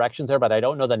you directions there, but I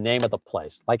don't know the name of the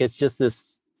place. Like it's just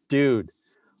this dude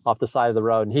off the side of the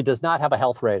road, and he does not have a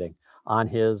health rating on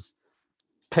his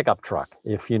pickup truck,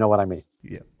 if you know what I mean.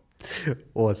 Yeah.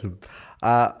 Awesome.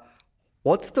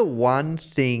 What's the one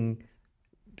thing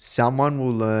someone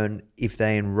will learn if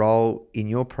they enroll in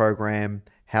your program,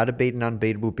 How to Beat an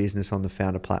Unbeatable Business on the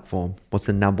Founder Platform? What's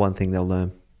the number one thing they'll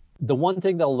learn? The one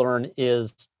thing they'll learn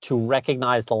is to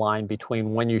recognize the line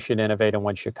between when you should innovate and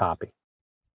when you should copy,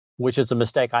 which is a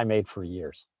mistake I made for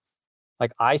years.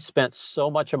 Like I spent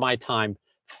so much of my time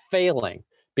failing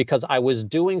because I was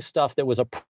doing stuff that was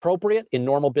appropriate in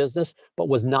normal business, but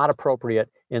was not appropriate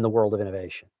in the world of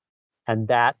innovation. And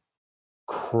that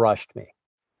crushed me.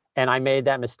 And I made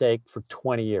that mistake for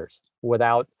 20 years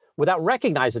without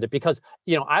recognizing it because,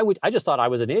 I just thought I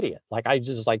was an idiot. Like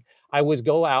I would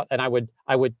go out and I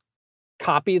would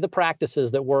copy the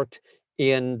practices that worked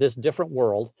in this different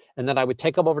world. And then I would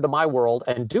take them over to my world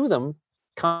and do them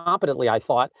competently, I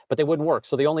thought, but they wouldn't work.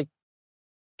 So the only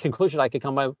conclusion I could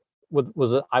come up with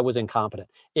was that I was incompetent.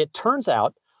 It turns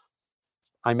out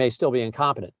I may still be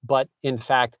incompetent, but in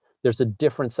fact, there's a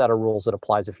different set of rules that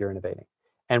applies if you're innovating.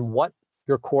 And what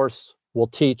your course will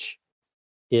teach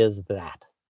is that.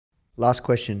 Last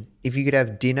question. If you could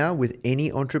have dinner with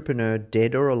any entrepreneur,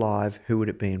 dead or alive, who would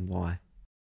it be and why?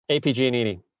 A.P.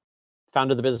 Giannini,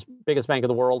 founded the biggest bank in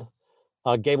the world,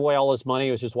 gave away all his money,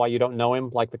 which is why you don't know him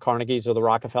like the Carnegies or the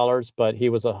Rockefellers, but he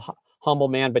was a humble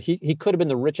man, but he could have been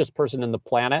the richest person in the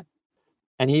planet.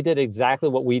 And he did exactly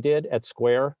what we did at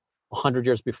Square 100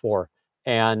 years before.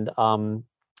 And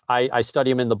I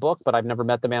study him in the book, but I've never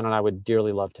met the man and I would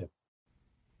dearly love to.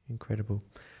 Incredible.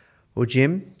 Well,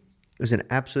 Jim, it was an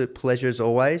absolute pleasure as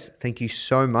always. Thank you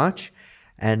so much.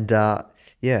 And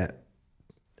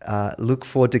look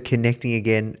forward to connecting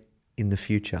again in the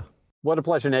future. What a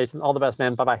pleasure, Nathan. All the best,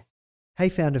 man. Bye-bye. Hey,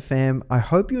 Founder Fam. I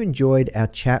hope you enjoyed our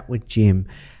chat with Jim.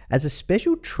 As a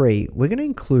special treat, we're going to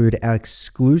include our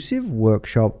exclusive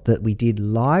workshop that we did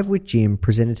live with Jim,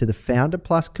 presented to the Founder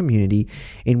Plus community,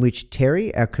 in which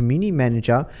Terry, our community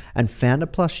manager, and Founder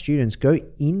Plus students go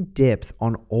in depth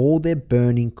on all their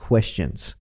burning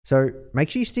questions. So make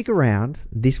sure you stick around.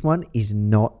 This one is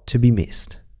not to be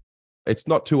missed. It's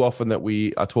not too often that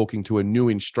we are talking to a new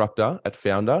instructor at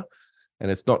Founder,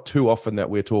 and it's not too often that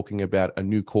we're talking about a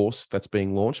new course that's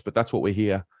being launched, but that's what we're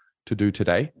here to do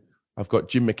today. I've got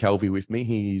Jim McKelvey with me.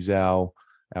 He's our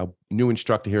our new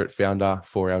instructor here at Founder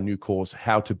for our new course,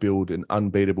 How to Build an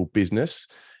Unbeatable Business.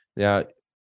 Now,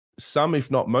 some,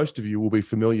 if not most of you, will be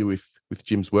familiar with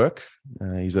Jim's work.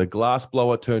 He's a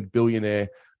glassblower turned billionaire,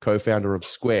 co-founder of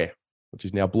Square, which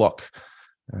is now Block,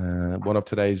 one of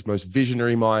today's most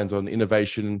visionary minds on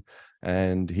innovation.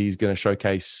 And he's going to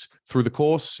showcase through the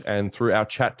course and through our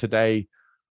chat today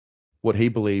what he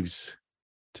believes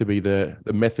to be the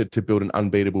method to build an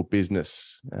unbeatable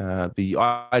business. The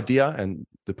idea and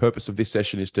the purpose of this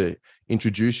session is to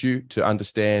introduce you to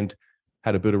understand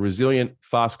how to build a resilient,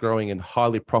 fast-growing, and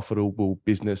highly profitable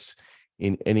business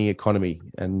in any economy.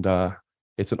 And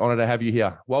it's an honor to have you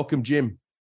here. Welcome, Jim.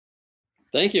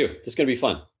 Thank you. This is going to be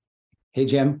fun. Hey,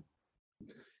 Jim.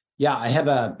 Yeah, I have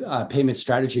a payment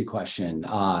strategy question.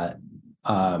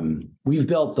 We've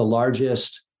built the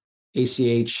largest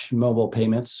ACH mobile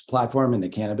payments platform in the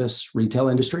cannabis retail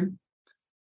industry.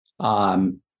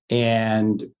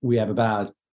 And we have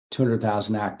about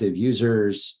 200,000 active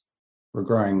users. We're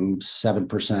growing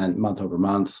 7% month over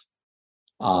month.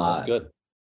 That's good.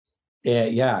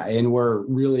 Yeah, and we're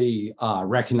really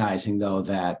recognizing though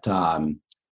that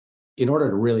in order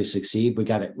to really succeed, we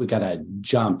got to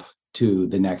jump to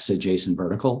the next adjacent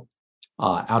vertical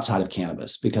outside of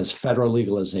cannabis, because federal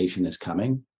legalization is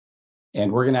coming,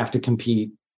 and we're going to have to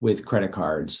compete with credit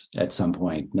cards at some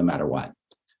point, no matter what.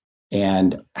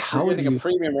 And how you're getting a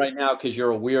premium right now because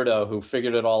you're a weirdo who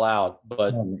figured it all out,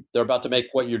 but they're about to make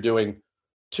what you're doing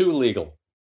too legal.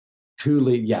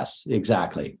 Yes,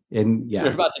 exactly. And yeah,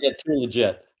 you're about to get too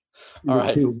legit. All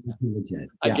right, too legit.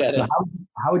 I get it.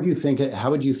 How would you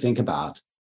think about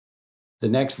the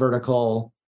next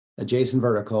vertical, adjacent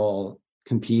vertical,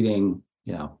 competing?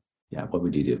 What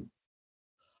would you do?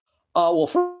 Well,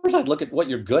 first I'd look at what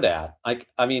you're good at.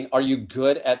 I mean, are you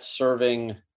good at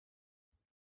serving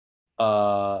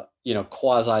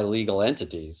quasi-legal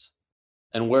entities?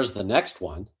 And where's the next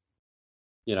one?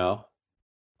 And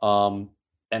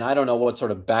I don't know what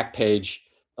sort of back page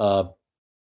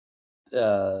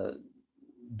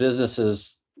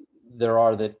businesses there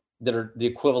are that are the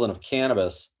equivalent of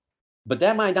cannabis, but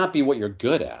that might not be what you're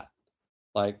good at.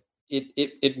 Like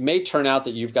it may turn out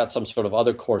that you've got some sort of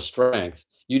other core strength.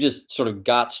 You just sort of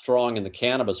got strong in the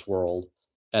cannabis world,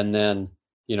 and then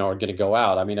are going to go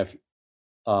out. I mean, if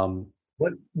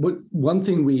what one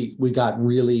thing we got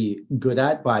really good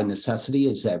at by necessity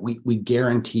is that we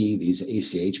guarantee these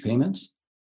ACH payments,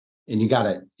 and you got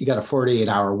a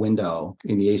 48-hour window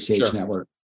in the ACH network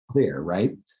clear,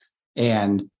 right?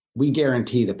 And we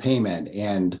guarantee the payment,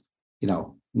 and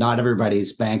not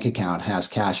everybody's bank account has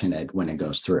cash in it when it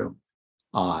goes through.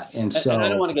 And I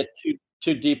don't want to get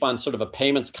too deep on sort of a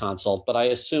payments consult, but I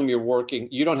assume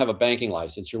you don't have a banking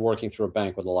license. You're working through a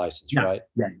bank with a license, right?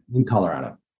 Yeah, in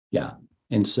Colorado. Yeah.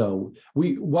 And so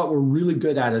what we're really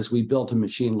good at is we built a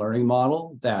machine learning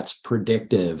model that's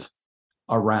predictive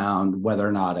around whether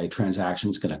or not a transaction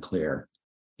is going to clear.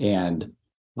 And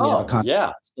so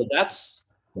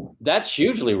that's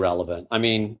hugely relevant. I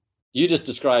mean, you just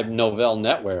described Novell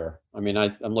NetWare. I mean,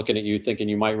 I'm looking at you thinking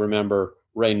you might remember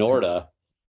Ray Norda.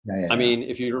 I mean,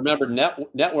 if you remember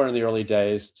NetWare in the early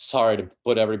days, sorry to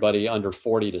put everybody under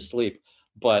 40 to sleep,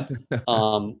 but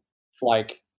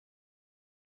like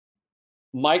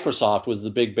Microsoft was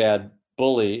the big bad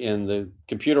bully in the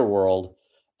computer world.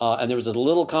 And there was a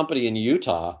little company in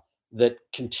Utah that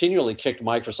continually kicked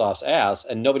Microsoft's ass,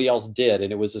 and nobody else did.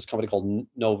 And it was this company called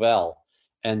Novell.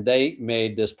 And they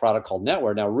made this product called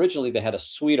NetWare. Now, originally they had a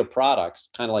suite of products,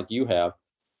 kind of like you have,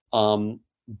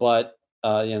 but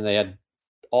they had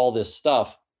all this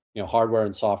stuff, hardware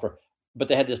and software. But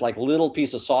they had this like little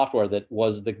piece of software that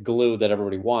was the glue that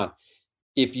everybody wanted.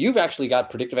 If you've actually got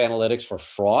predictive analytics for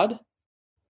fraud,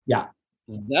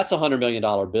 that's $100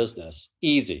 million business,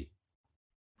 easy.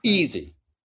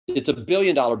 It's $1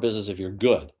 billion business if you're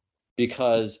good,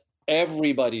 because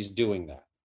everybody's doing that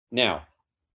now.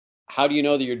 How do you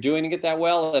know that you're doing it that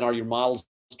well? And are your models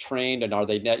trained, and are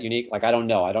they net unique? Like, I don't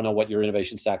know. I don't know what your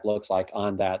innovation stack looks like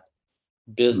on that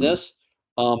business.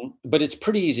 But it's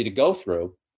pretty easy to go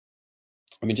through.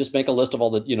 I mean, just make a list of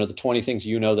all the, the 20 things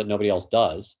that nobody else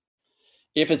does.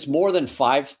 If it's more than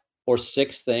 5 or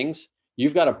 6 things,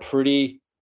 you've got a pretty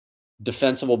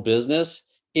defensible business.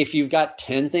 If you've got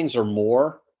 10 things or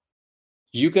more,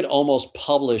 you could almost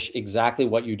publish exactly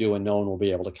what you do and no one will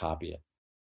be able to copy it.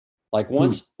 Like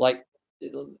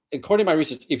according to my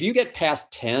research, if you get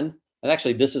past 10, and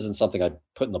actually this isn't something I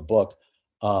put in the book,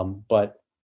 but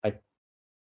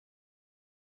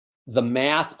the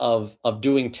math of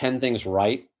doing 10 things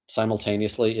right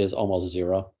simultaneously is almost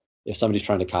zero if somebody's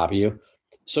trying to copy you.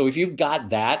 So if you've got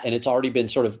that and it's already been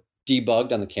sort of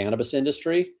debugged on the cannabis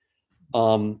industry,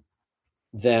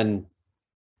 then,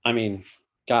 I mean,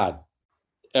 God,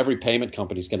 every payment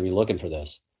company is going to be looking for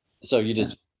this. So you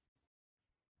just,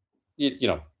 you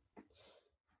know,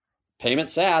 payment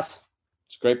SaaS,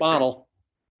 it's a great model.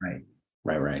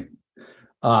 Right.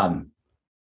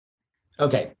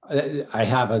 Okay, I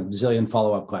have a zillion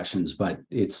follow-up questions, but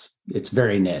it's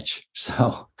very niche.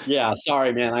 So yeah,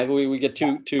 sorry, man. We get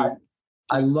too.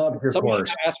 I love your somebody course.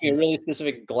 should ask me a really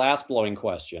specific glass blowing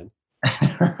question.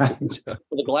 Right. For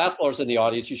the glass blowers in the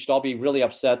audience, you should all be really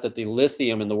upset that the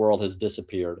lithium in the world has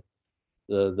disappeared.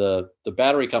 The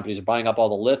battery companies are buying up all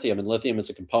the lithium, and lithium is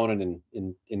a component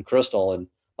in crystal, and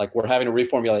like we're having to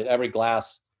reformulate every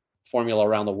glass formula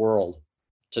around the world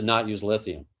to not use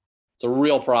lithium. It's a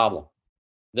real problem.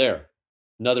 There,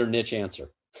 another niche answer.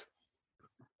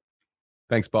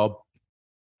 Thanks, Bob.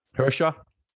 Hersha?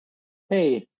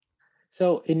 Hey,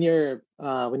 so in your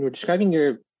when you were describing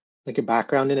your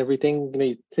background and everything,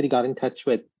 you said you got in touch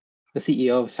with the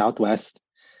CEO of Southwest.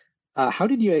 How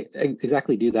did you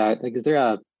exactly do that? Is there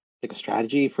a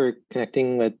strategy for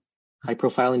connecting with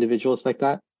high-profile individuals like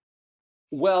that?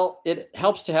 Well, it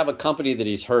helps to have a company that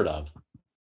he's heard of,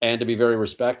 and to be very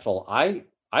respectful. I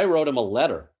wrote him a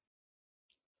letter,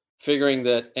 figuring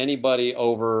that anybody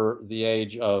over the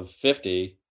age of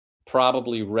 50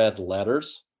 probably read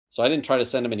letters. So I didn't try to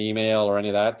send him an email or any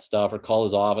of that stuff, or call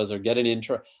his office, or get an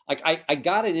intro. Like I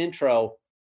got an intro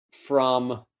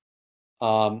from,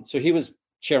 so he was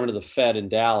chairman of the Fed in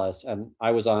Dallas, and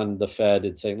I was on the Fed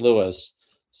in St. Louis.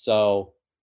 So,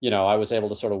 I was able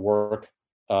to sort of work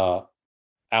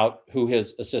out who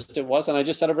his assistant was. And I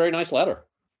just sent a very nice letter.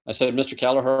 I said, Mr.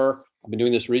 Kelleher, I've been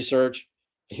doing this research.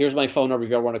 Here's my phone number if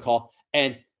you ever want to call.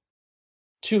 And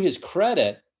to his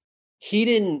credit, he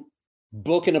didn't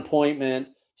book an appointment,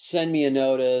 send me a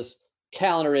notice,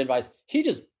 calendar invite. He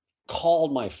just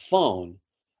called my phone.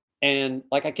 And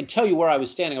I could tell you where I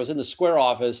was standing. I was in the Square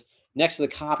office next to the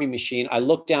copy machine. I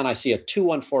look down, I see a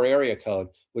 214 area code,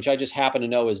 which I just happen to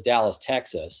know is Dallas,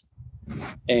 Texas.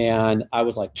 And I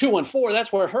was like, 214,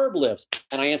 that's where Herb lives.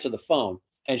 And I answered the phone.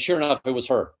 And sure enough, it was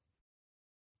Herb.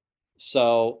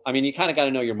 So, I mean, you kind of got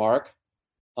to know your mark.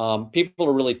 People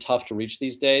are really tough to reach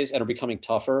these days and are becoming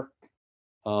tougher.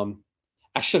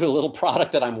 Actually, a little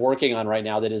product that I'm working on right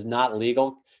now that is not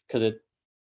legal because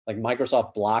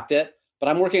Microsoft blocked it, but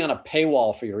I'm working on a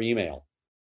paywall for your email.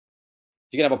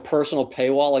 You can have a personal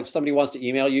paywall. Like if somebody wants to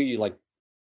email you, you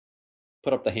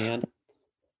put up the hand.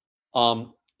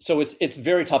 So it's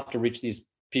very tough to reach these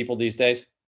people these days.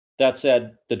 That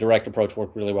said, the direct approach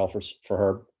worked really well for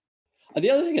Herb. And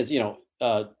the other thing is,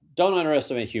 don't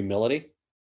underestimate humility.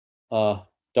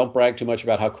 Don't brag too much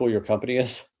about how cool your company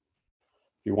is.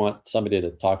 If you want somebody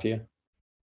to talk to you.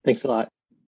 Thanks a lot.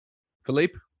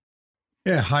 Philippe?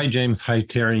 Yeah. Hi, James. Hi,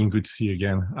 Terry. Good to see you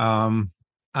again.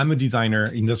 I'm a designer,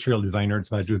 industrial designer,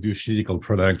 so I just do physical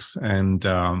products. And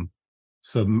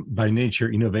so by nature,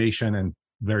 innovation and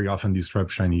very often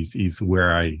disruption is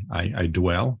where I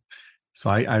dwell. So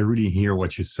I really hear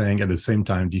what you're saying. At the same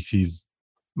time, this is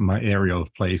my area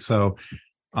of play. So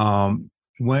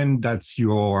when that's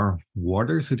your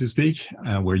water, so to speak,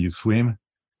 where you swim,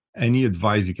 any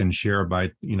advice you can share about,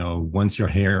 once you're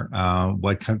here,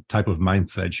 what type of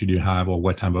mindset should you have, or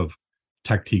what type of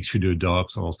tactics should you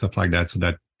adopt, or stuff like that, so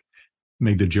that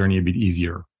make the journey a bit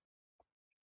easier?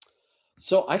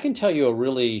 So I can tell you a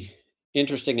really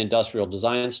interesting industrial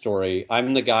design story.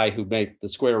 I'm the guy who made the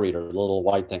Square Reader, the little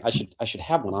white thing. I should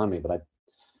have one on me, but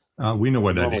we know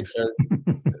what that is.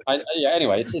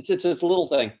 Anyway, it's this little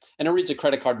thing, and it reads a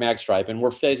credit card mag stripe, and we're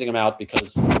phasing them out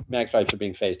because mag stripes are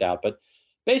being phased out. But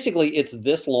basically, it's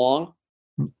this long,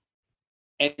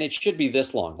 and it should be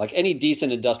this long. Like any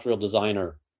decent industrial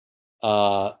designer,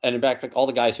 and in fact, all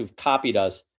the guys who've copied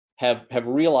us have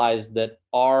realized that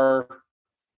our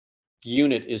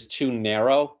unit is too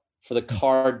narrow for the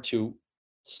card to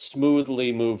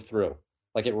smoothly move through.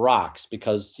 Like it rocks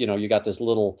because you got this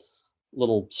little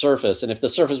surface, and if the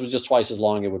surface was just twice as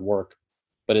long, it would work.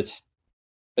 But it's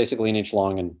basically an inch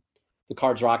long, and the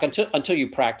cards rock until you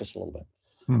practice a little bit.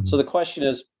 Mm-hmm. So the question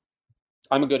is,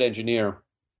 I'm a good engineer,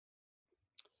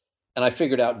 and I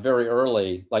figured out very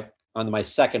early, like on my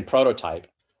second prototype,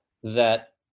 that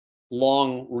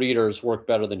long readers work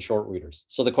better than short readers.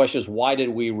 So the question is, why would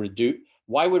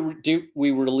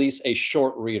we release a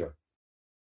short reader?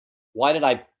 Why did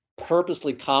I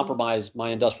purposely compromise my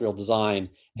industrial design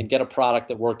and get a product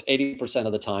that worked 80%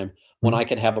 of the time when I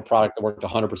could have a product that worked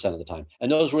 100% of the time?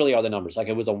 And those really are the numbers. Like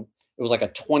it was like a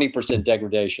 20%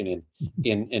 degradation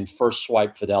in first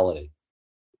swipe fidelity,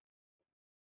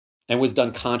 and was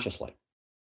done consciously.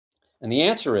 And the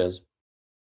answer is,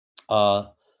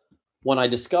 when I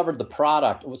discovered the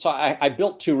product, so I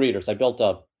built two readers. I built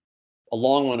a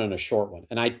long one and a short one,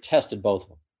 and I tested both of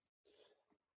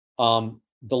them.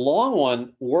 The long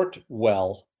one worked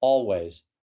well always,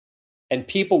 and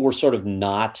people were sort of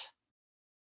not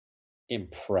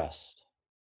impressed.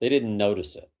 They didn't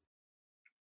notice it.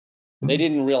 They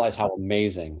didn't realize how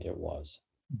amazing it was.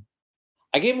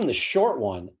 I gave them the short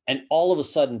one, and all of a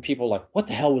sudden people were like, what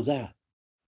the hell was that?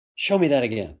 Show me that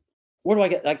again. Where do I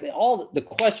get, like, all the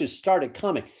questions started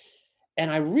coming. And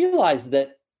I realized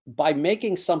that by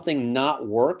making something not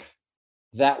work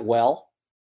that well,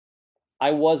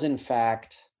 I was in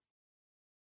fact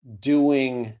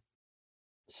doing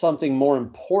something more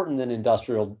important than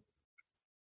industrial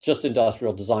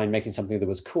design, making something that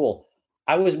was cool.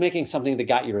 I was making something that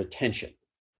got your attention.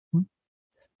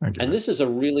 And this is a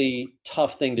really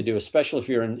tough thing to do, especially if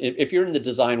you're in the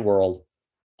design world,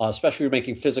 especially if you're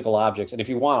making physical objects. And if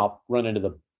you want, I'll run into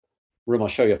the room. I'll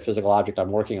show you a physical object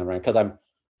I'm working on, right? Because I'm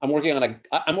working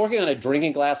on a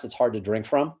drinking glass that's hard to drink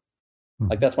from.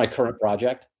 Like, that's my current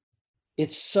project.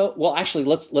 It's so, well, actually,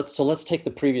 let's take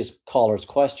the previous caller's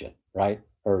question, right?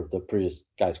 Or the previous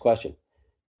guy's question.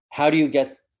 How do you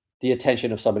get the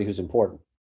attention of somebody who's important?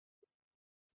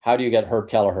 How do you get Herb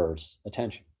Kelleher's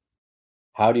attention?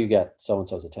 How do you get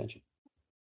so-and-so's attention?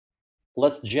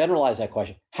 Let's generalize that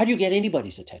question. How do you get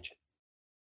anybody's attention?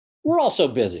 We're all so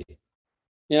busy.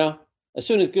 You know, as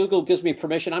soon as Google gives me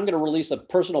permission, I'm going to release a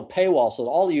personal paywall so that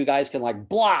all of you guys can, like,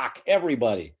 block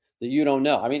everybody that you don't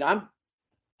know. I mean,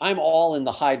 I'm all in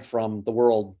the hide from the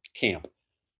world camp.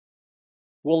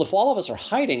 Well, if all of us are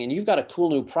hiding and you've got a cool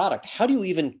new product, how do you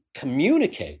even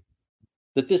communicate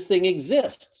that this thing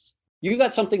exists? You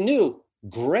got something new,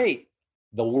 great.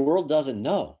 The world doesn't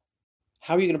know.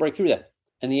 How are you going to break through that?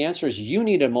 And the answer is, you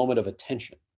need a moment of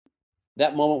attention.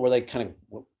 That moment where they kind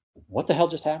of, what the hell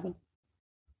just happened?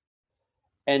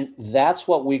 And that's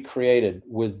what we created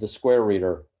with the Square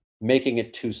Reader, making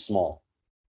it too small.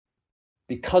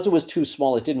 Because it was too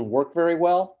small, it didn't work very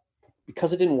well.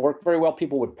 Because it didn't work very well,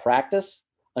 people would practice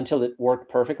until it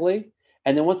worked perfectly.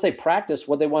 And then once they practiced,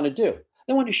 what they want to do?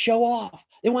 They want to show off.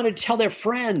 They wanted to tell their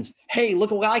friends, hey,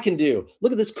 look at what I can do.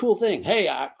 Look at this cool thing. Hey,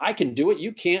 I can do it.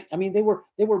 You can't. I mean, they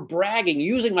were bragging,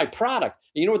 using my product.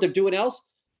 And you know what they're doing else?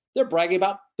 They're bragging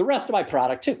about the rest of my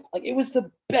product too. Like, it was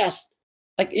the best.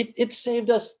 Like, it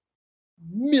saved us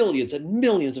millions and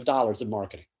millions of dollars in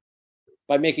marketing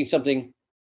by making something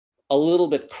a little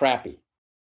bit crappy.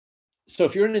 So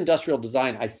if you're in industrial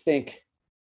design, I think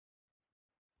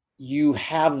you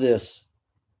have this,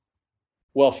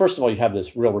 well, first of all, you have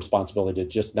this real responsibility to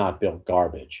just not build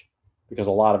garbage, because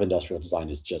a lot of industrial design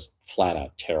is just flat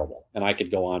out terrible. And I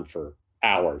could go on for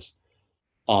hours.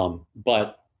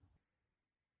 But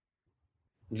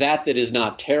that is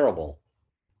not terrible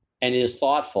and is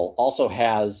thoughtful also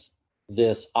has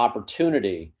this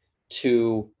opportunity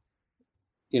to,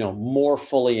 more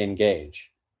fully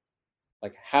engage.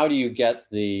 Like, how do you get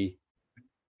the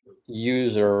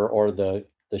user or the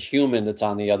human that's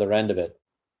on the other end of it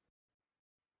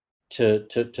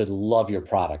to love your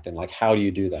product? And, like, how do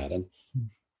you do that? And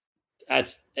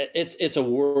it's a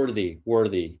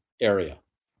worthy area.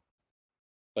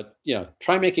 But,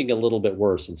 try making it a little bit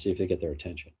worse and see if they get their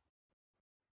attention.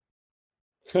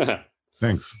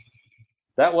 Thanks.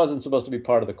 That wasn't supposed to be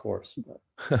part of the course.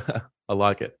 I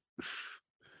like it.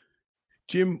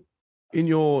 Jim, in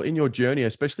your journey,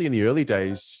 especially in the early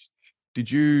days,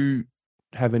 did you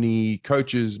have any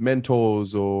coaches,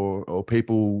 mentors, or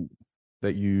people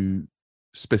that you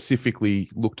specifically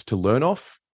looked to learn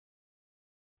off?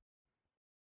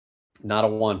 Not a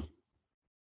one.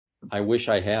 I wish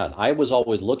I had. I was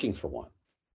always looking for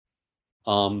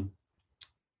one.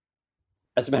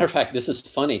 As a matter of fact, this is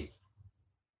funny.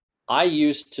 I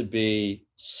used to be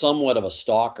somewhat of a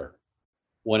stalker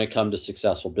when it comes to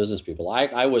successful business people.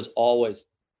 I was always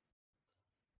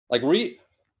like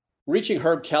reaching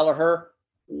Herb Kelleher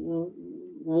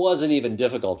wasn't even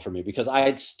difficult for me, because I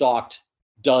had stalked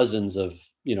dozens of,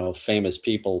 famous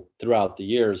people throughout the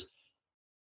years,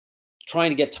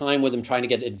 trying to get time with them, trying to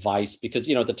get advice, because,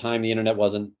 at the time the internet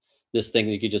wasn't this thing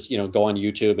that you could just, go on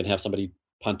YouTube and have somebody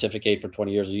pontificate for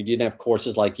 20 years. You didn't have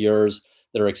courses like yours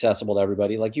that are accessible to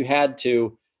everybody. Like, you had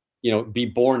to, be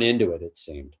born into it, it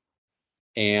seemed.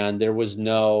 And there was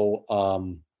no,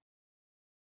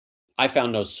 I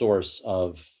found no source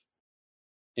of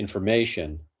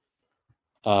information.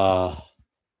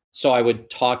 So I would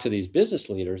talk to these business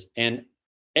leaders, and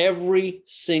every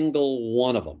single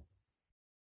one of them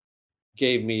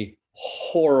gave me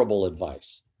horrible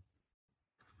advice.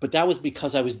 But that was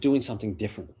because I was doing something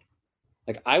differently.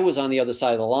 Like I was on the other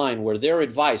side of the line where their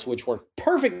advice, which worked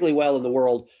perfectly well in the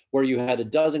world where you had a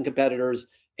dozen competitors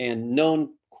and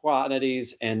known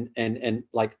quantities and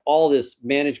like all this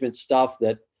management stuff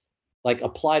that like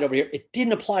applied over here, it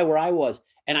didn't apply where I was.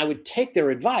 And I would take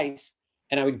their advice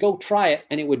and I would go try it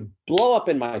and it would blow up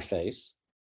in my face.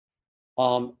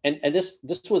 And this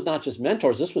was not just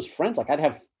mentors, this was friends. Like I'd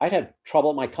have trouble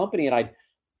at my company and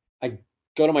I'd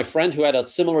go to my friend who had a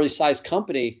similarly sized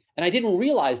company, and I didn't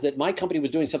realize that my company was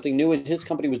doing something new and his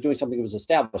company was doing something that was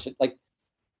established. Like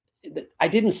I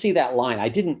didn't see that line. I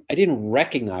didn't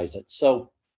recognize it.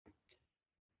 So,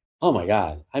 oh my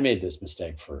God, I made this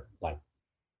mistake for like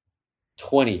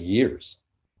 20 years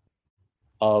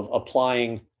of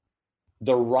applying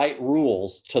the right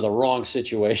rules to the wrong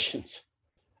situations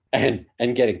and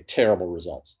getting terrible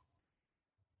results.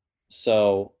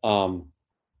 So,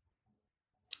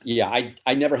 yeah,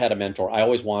 I never had a mentor. I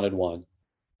always wanted one.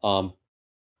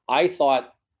 I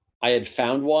thought I had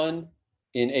found one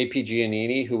in AP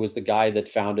Giannini, who was the guy that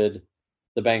founded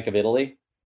the Bank of Italy.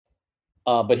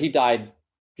 But he died,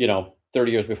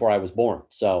 30 years before I was born.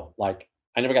 So like,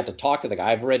 I never got to talk to the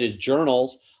guy. I've read his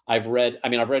journals. I've read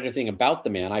everything about the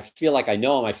man. I feel like I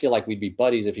know him. I feel like we'd be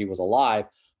buddies if he was alive,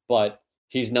 but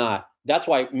he's not. That's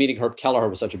why meeting Herb Kelleher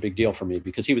was such a big deal for me,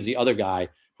 because he was the other guy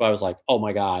who I was like, oh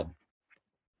my God,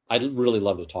 I'd really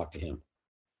love to talk to him.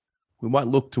 We might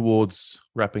look towards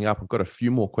wrapping up. I've got a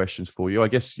few more questions for you. I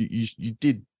guess you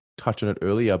did touch on it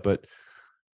earlier, but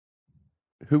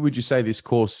who would you say this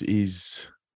course is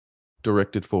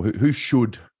directed for? Who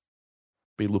should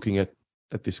be looking at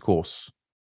this course?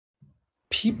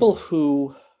 People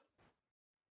who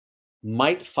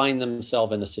might find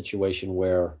themselves in a situation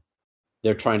where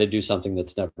they're trying to do something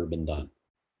that's never been done.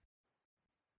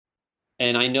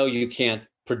 And I know you can't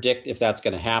predict if that's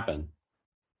going to happen,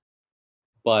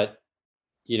 but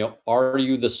are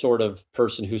you the sort of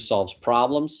person who solves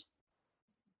problems?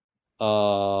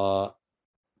 And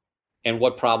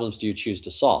what problems do you choose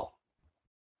to solve?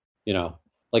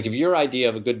 Like if your idea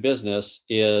of a good business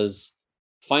is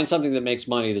find something that makes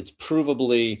money that's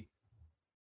provably,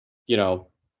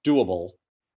 doable,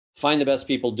 find the best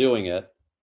people doing it,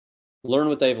 learn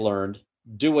what they've learned,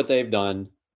 do what they've done.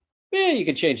 You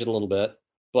can change it a little bit,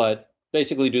 but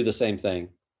basically do the same thing.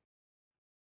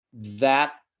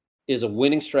 That is a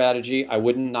winning strategy. I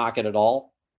wouldn't knock it at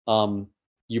all.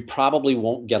 You probably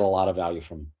won't get a lot of value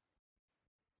from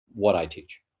what I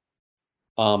teach.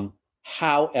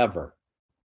 However,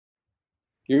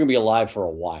 you're going to be alive for a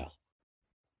while.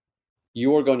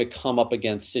 You are going to come up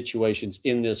against situations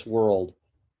in this world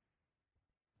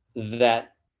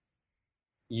that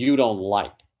you don't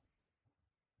like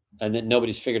and that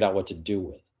nobody's figured out what to do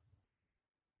with.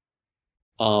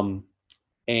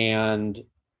 And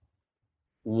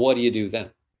what do you do then?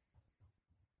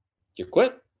 You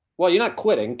quit? Well, you're not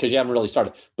quitting because you haven't really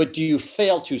started, but do you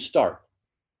fail to start?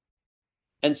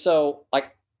 And so,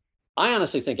 like, I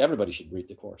honestly think everybody should read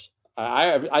the course.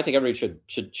 I think everybody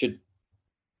should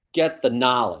get the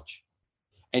knowledge.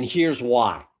 And here's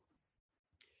why.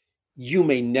 You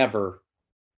may never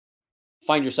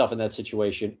find yourself in that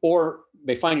situation, or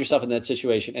may find yourself in that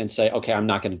situation and say, okay, I'm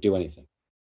not going to do anything.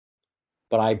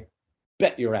 But I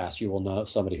bet your ass you will know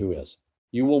somebody who is.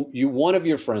 One of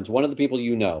your friends, one of the people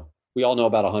we all know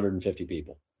about 150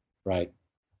 people, right?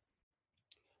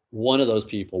 One of those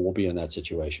people will be in that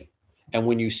situation. And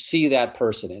when you see that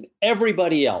person and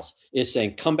everybody else is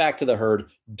saying, come back to the herd,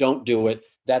 don't do it,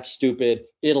 that's stupid,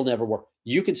 it'll never work.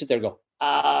 You can sit there and go,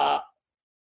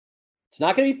 it's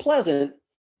not going to be pleasant,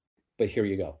 but here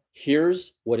you go.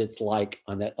 Here's what it's like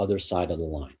on that other side of the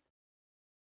line.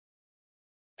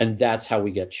 And that's how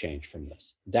we get change from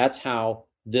this. That's how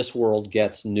this world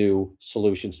gets new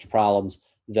solutions to problems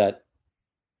that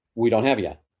we don't have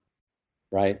yet,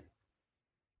 right?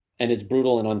 And it's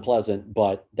brutal and unpleasant,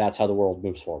 but that's how the world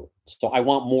moves forward. So I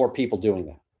want more people doing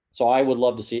that. So I would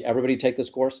love to see everybody take this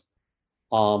course.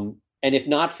 And if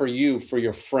not for you, for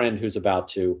your friend who's about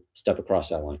to step across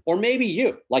that line, or maybe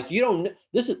you, like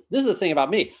this is the thing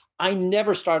about me. I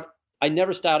never start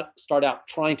out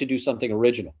trying to do something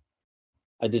original.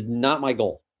 I did not my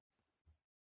goal.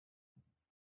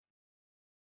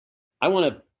 I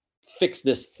want to fix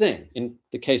this thing. In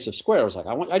the case of Square, I was like,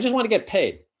 I just want to get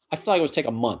paid. I felt like it would take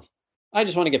a month. I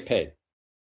just want to get paid.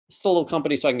 It's still a little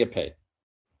company, so I can get paid.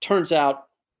 Turns out,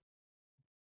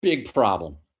 big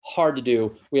problem. Hard to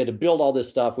do. We had to build all this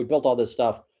stuff. We built all this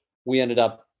stuff. We ended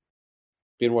up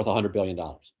being worth $100 billion.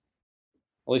 At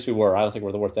least we were. I don't think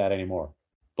we're worth that anymore.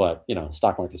 But,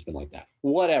 stock market's been like that.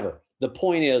 Whatever. The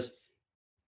point is,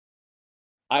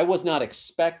 I was not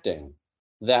expecting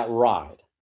that ride.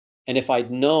 And if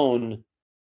I'd known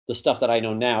the stuff that I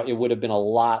know now, it would have been a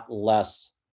lot less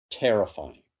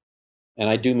terrifying. And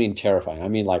I do mean terrifying. I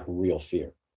mean like real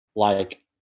fear. Like,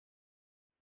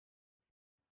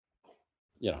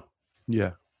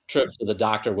 Yeah. trips to the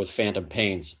doctor with phantom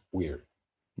pains, weird.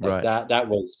 Like Right. that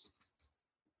was,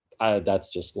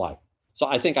 that's just life. So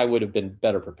I think I would have been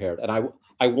better prepared. And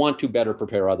I want to better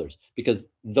prepare others, because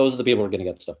those are the people who are going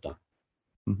to get stuff done.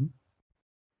 Mm-hmm.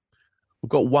 We've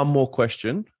got one more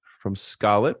question from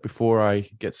Scarlett before I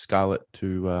get Scarlett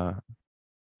to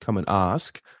come and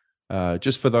ask.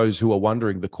 Just for those who are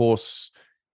wondering, the course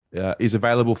is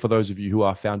available for those of you who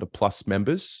are Founder Plus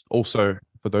members. Also,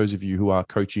 for those of you who are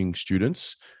coaching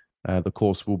students, the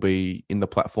course will be in the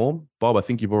platform. Bob, I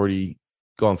think you've already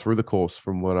gone through the course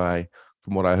from what I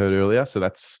heard earlier. So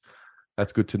that's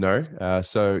good to know.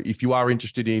 So if you are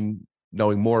interested in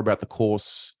knowing more about the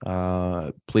course,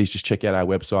 please just check out our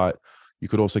website. You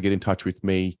could also get in touch with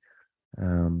me.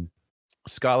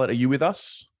 Scarlett, are you with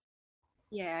us?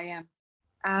 Yeah, I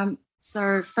am.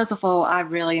 So first of all, I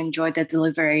really enjoyed the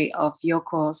delivery of your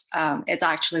course. It's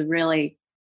actually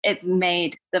it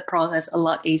made the process a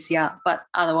lot easier. But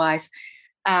otherwise,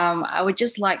 I would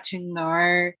just like to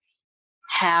know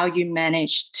how you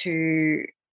managed to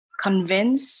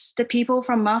convince the people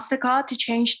from MasterCard to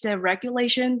change the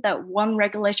regulation, that one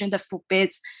regulation that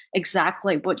forbids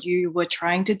exactly what you were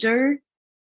trying to do.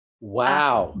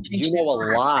 Wow. You know a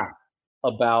lot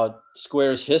about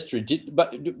Square's history.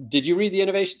 Did you read the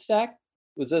Innovation Stack?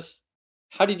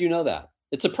 How did you know that?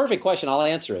 It's a perfect question. I'll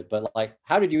answer it, but like,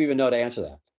 how did you even know to answer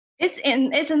that? It's in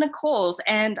the course,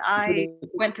 and I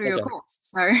went through your course.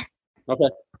 So okay,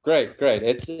 great.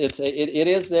 It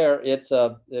is there.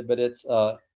 But it's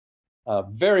a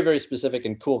very, very specific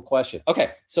and cool question.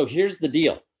 Okay, so here's the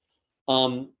deal.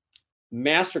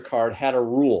 MasterCard had a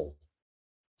rule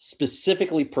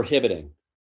specifically prohibiting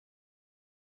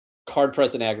card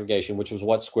present aggregation, which was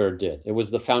what Square did. It was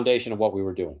the foundation of what we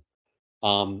were doing.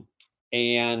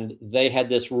 And they had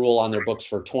this rule on their books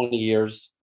for 20 years,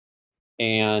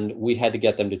 and we had to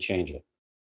get them to change it.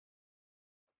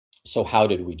 So how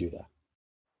did we do that?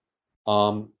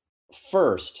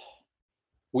 First,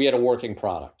 we had a working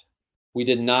product. We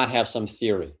did not have some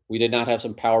theory. We did not have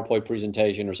some PowerPoint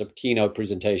presentation or some keynote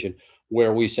presentation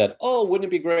where we said, oh, wouldn't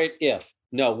it be great if?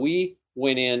 No, we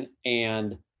went in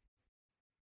and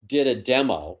did a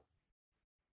demo,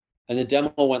 and the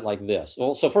demo went like this.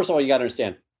 Well, so first of all, you got to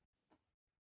understand,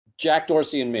 Jack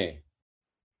Dorsey and me,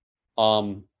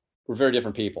 we're very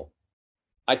different people.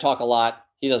 I talk a lot.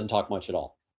 He doesn't talk much at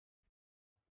all.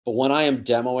 But when I am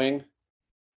demoing,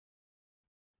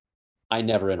 I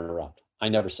never interrupt. I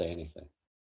never say anything.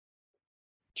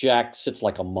 Jack sits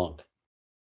like a monk.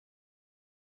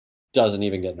 Doesn't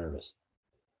even get nervous.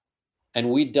 And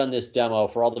we'd done this demo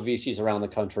for all the VCs around the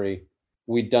country.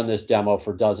 We'd done this demo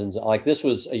for dozens. Like, this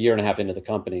was a year and a half into the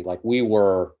company. Like, we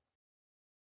were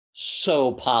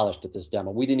so polished at this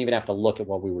demo. We didn't even have to look at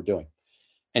what we were doing.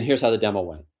 And here's how the demo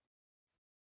went.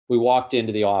 We walked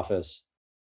into the office.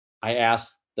 I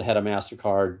asked the head of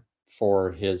MasterCard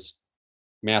for his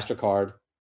MasterCard.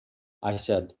 I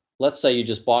said, let's say you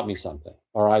just bought me something,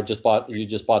 or you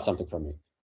just bought something from me.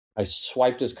 I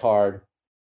swiped his card,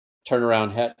 turned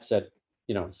around, said,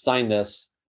 sign this.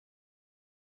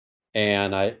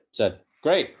 And I said,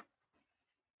 great.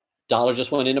 $1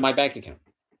 just went into my bank account.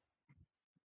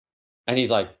 And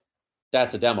he's like,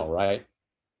 that's a demo, right?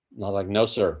 And I was like, no,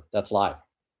 sir, that's live.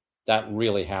 That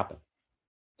really happened.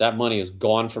 That money is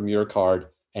gone from your card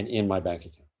and in my bank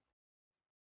account.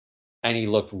 And he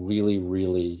looked really,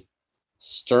 really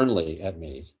sternly at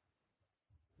me.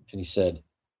 And he said,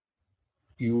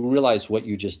 you realize what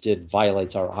you just did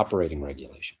violates our operating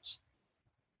regulations.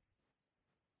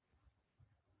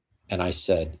 And I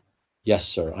said, yes,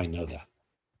 sir, I know that.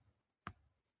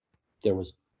 There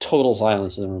was total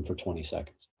silence in the room for 20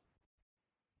 seconds.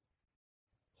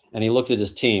 And he looked at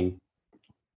his team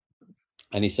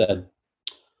and he said,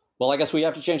 well, I guess we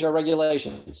have to change our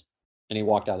regulations. And he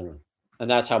walked out of the room. And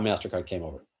that's how MasterCard came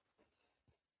over.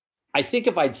 I think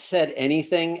if I'd said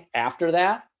anything after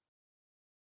that,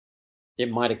 it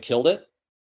might have killed it.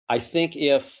 I think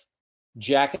if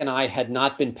Jack and I had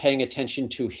not been paying attention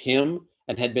to him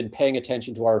and had been paying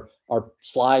attention to our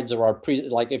slides or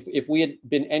if we had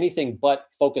been anything but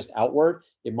focused outward,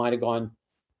 it might have gone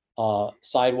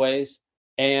sideways.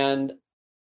 And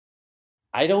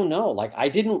I don't know, like I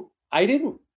didn't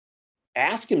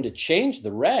ask him to change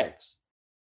the regs.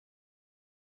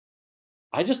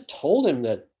 I just told him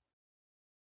that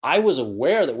I was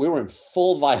aware that we were in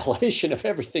full violation of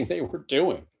everything they were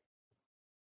doing,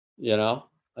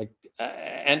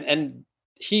 and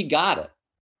he got it.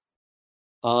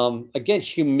 Again,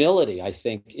 humility, I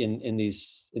think, in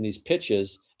these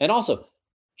pitches, and also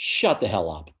shut the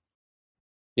hell up.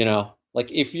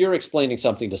 Like if you're explaining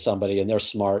something to somebody and they're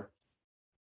smart,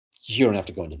 you don't have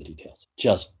to go into the details.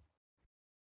 Just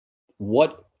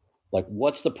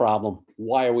what's the problem?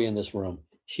 Why are we in this room?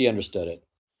 He understood it.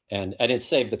 And it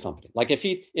saved the company. Like if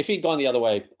he'd gone the other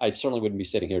way, I certainly wouldn't be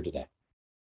sitting here today.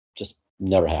 Just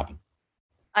never happened.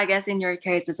 I guess in your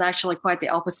case, it's actually quite the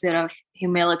opposite of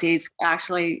humility. It's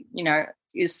actually, you're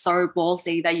so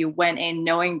ballsy that you went in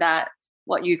knowing that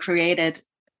what you created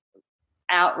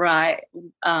outright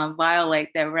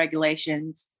violate their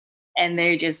regulations. And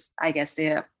they just, I guess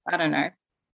I don't know,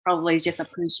 probably just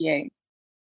appreciate.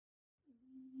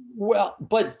 Well,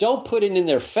 but don't put it in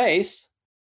their face.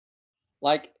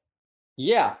 Like,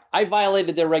 yeah, I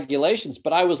violated their regulations,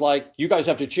 but I was like, you guys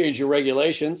have to change your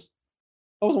regulations.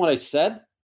 That wasn't what I said.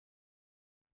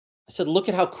 I said, look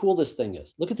at how cool this thing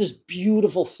is. Look at this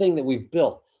beautiful thing that we've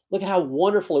built. Look at how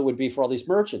wonderful it would be for all these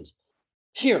merchants.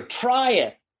 Here, try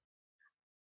it.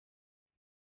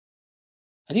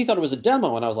 And he thought it was a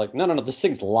demo. And I was like, no, this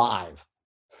thing's live.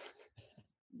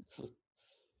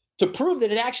 To prove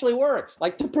that it actually works,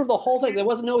 like to prove the whole thing. There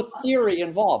was no theory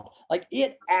involved. Like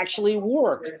it actually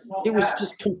worked. It was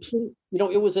just complete,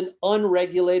 it was an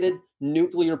unregulated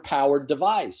nuclear powered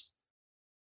device.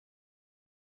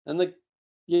 And the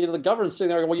government's sitting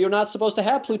there going, well, you're not supposed to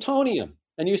have plutonium.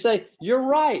 And you say, you're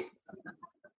right.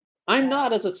 I'm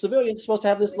not, as a civilian, supposed to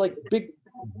have this like big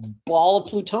ball of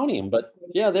plutonium. But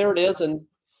yeah, there it is. And,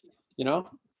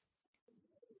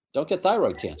 don't get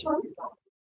thyroid cancer.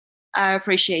 I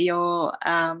appreciate your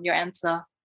answer.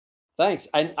 Thanks.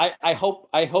 I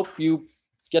hope you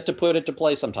get to put it to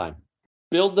play sometime.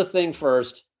 Build the thing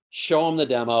first, show them the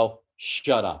demo,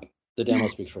 shut up. The demo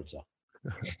speaks for itself.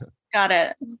 Got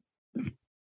it.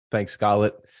 Thanks,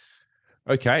 Scarlett.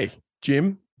 Okay,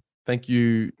 Jim, thank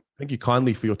you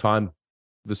kindly for your time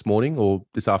this morning or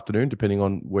this afternoon, depending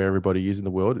on where everybody is in the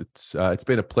world. It's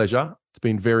been a pleasure. It's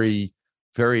been very,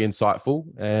 very insightful,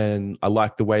 and I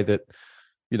like the way that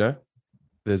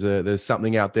there's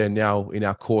something out there now in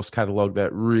our course catalog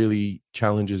that really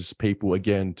challenges people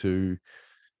again to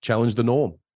challenge the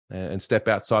norm and step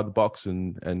outside the box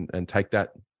and take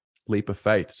that leap of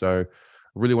faith. So I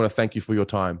really want to thank you for your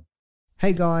time.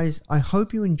 Hey guys, I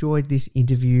hope you enjoyed this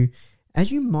interview.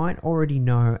 As you might already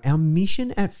know, our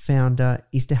mission at Founder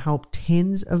is to help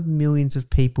tens of millions of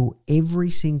people every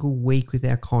single week with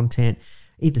our content,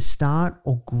 either start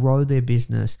or grow their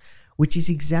business, which is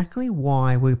exactly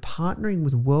why we're partnering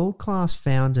with world-class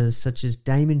founders such as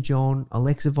Damon John,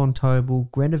 Alexa Von Tobel,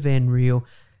 Greta Van Riel,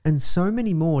 and so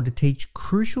many more to teach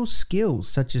crucial skills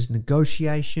such as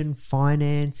negotiation,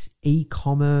 finance,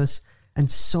 e-commerce, and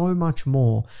so much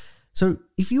more. So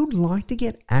if you'd like to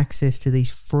get access to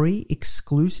these free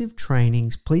exclusive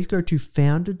trainings, please go to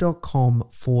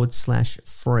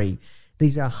founder.com/free.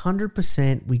 These are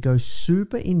 100%. We go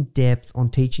super in depth on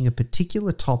teaching a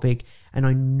particular topic, and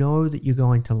I know that you're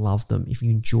going to love them if you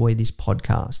enjoy this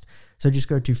podcast. So just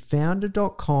go to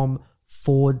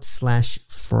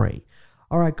founder.com/free.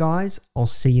 All right, guys, I'll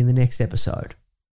see you in the next episode.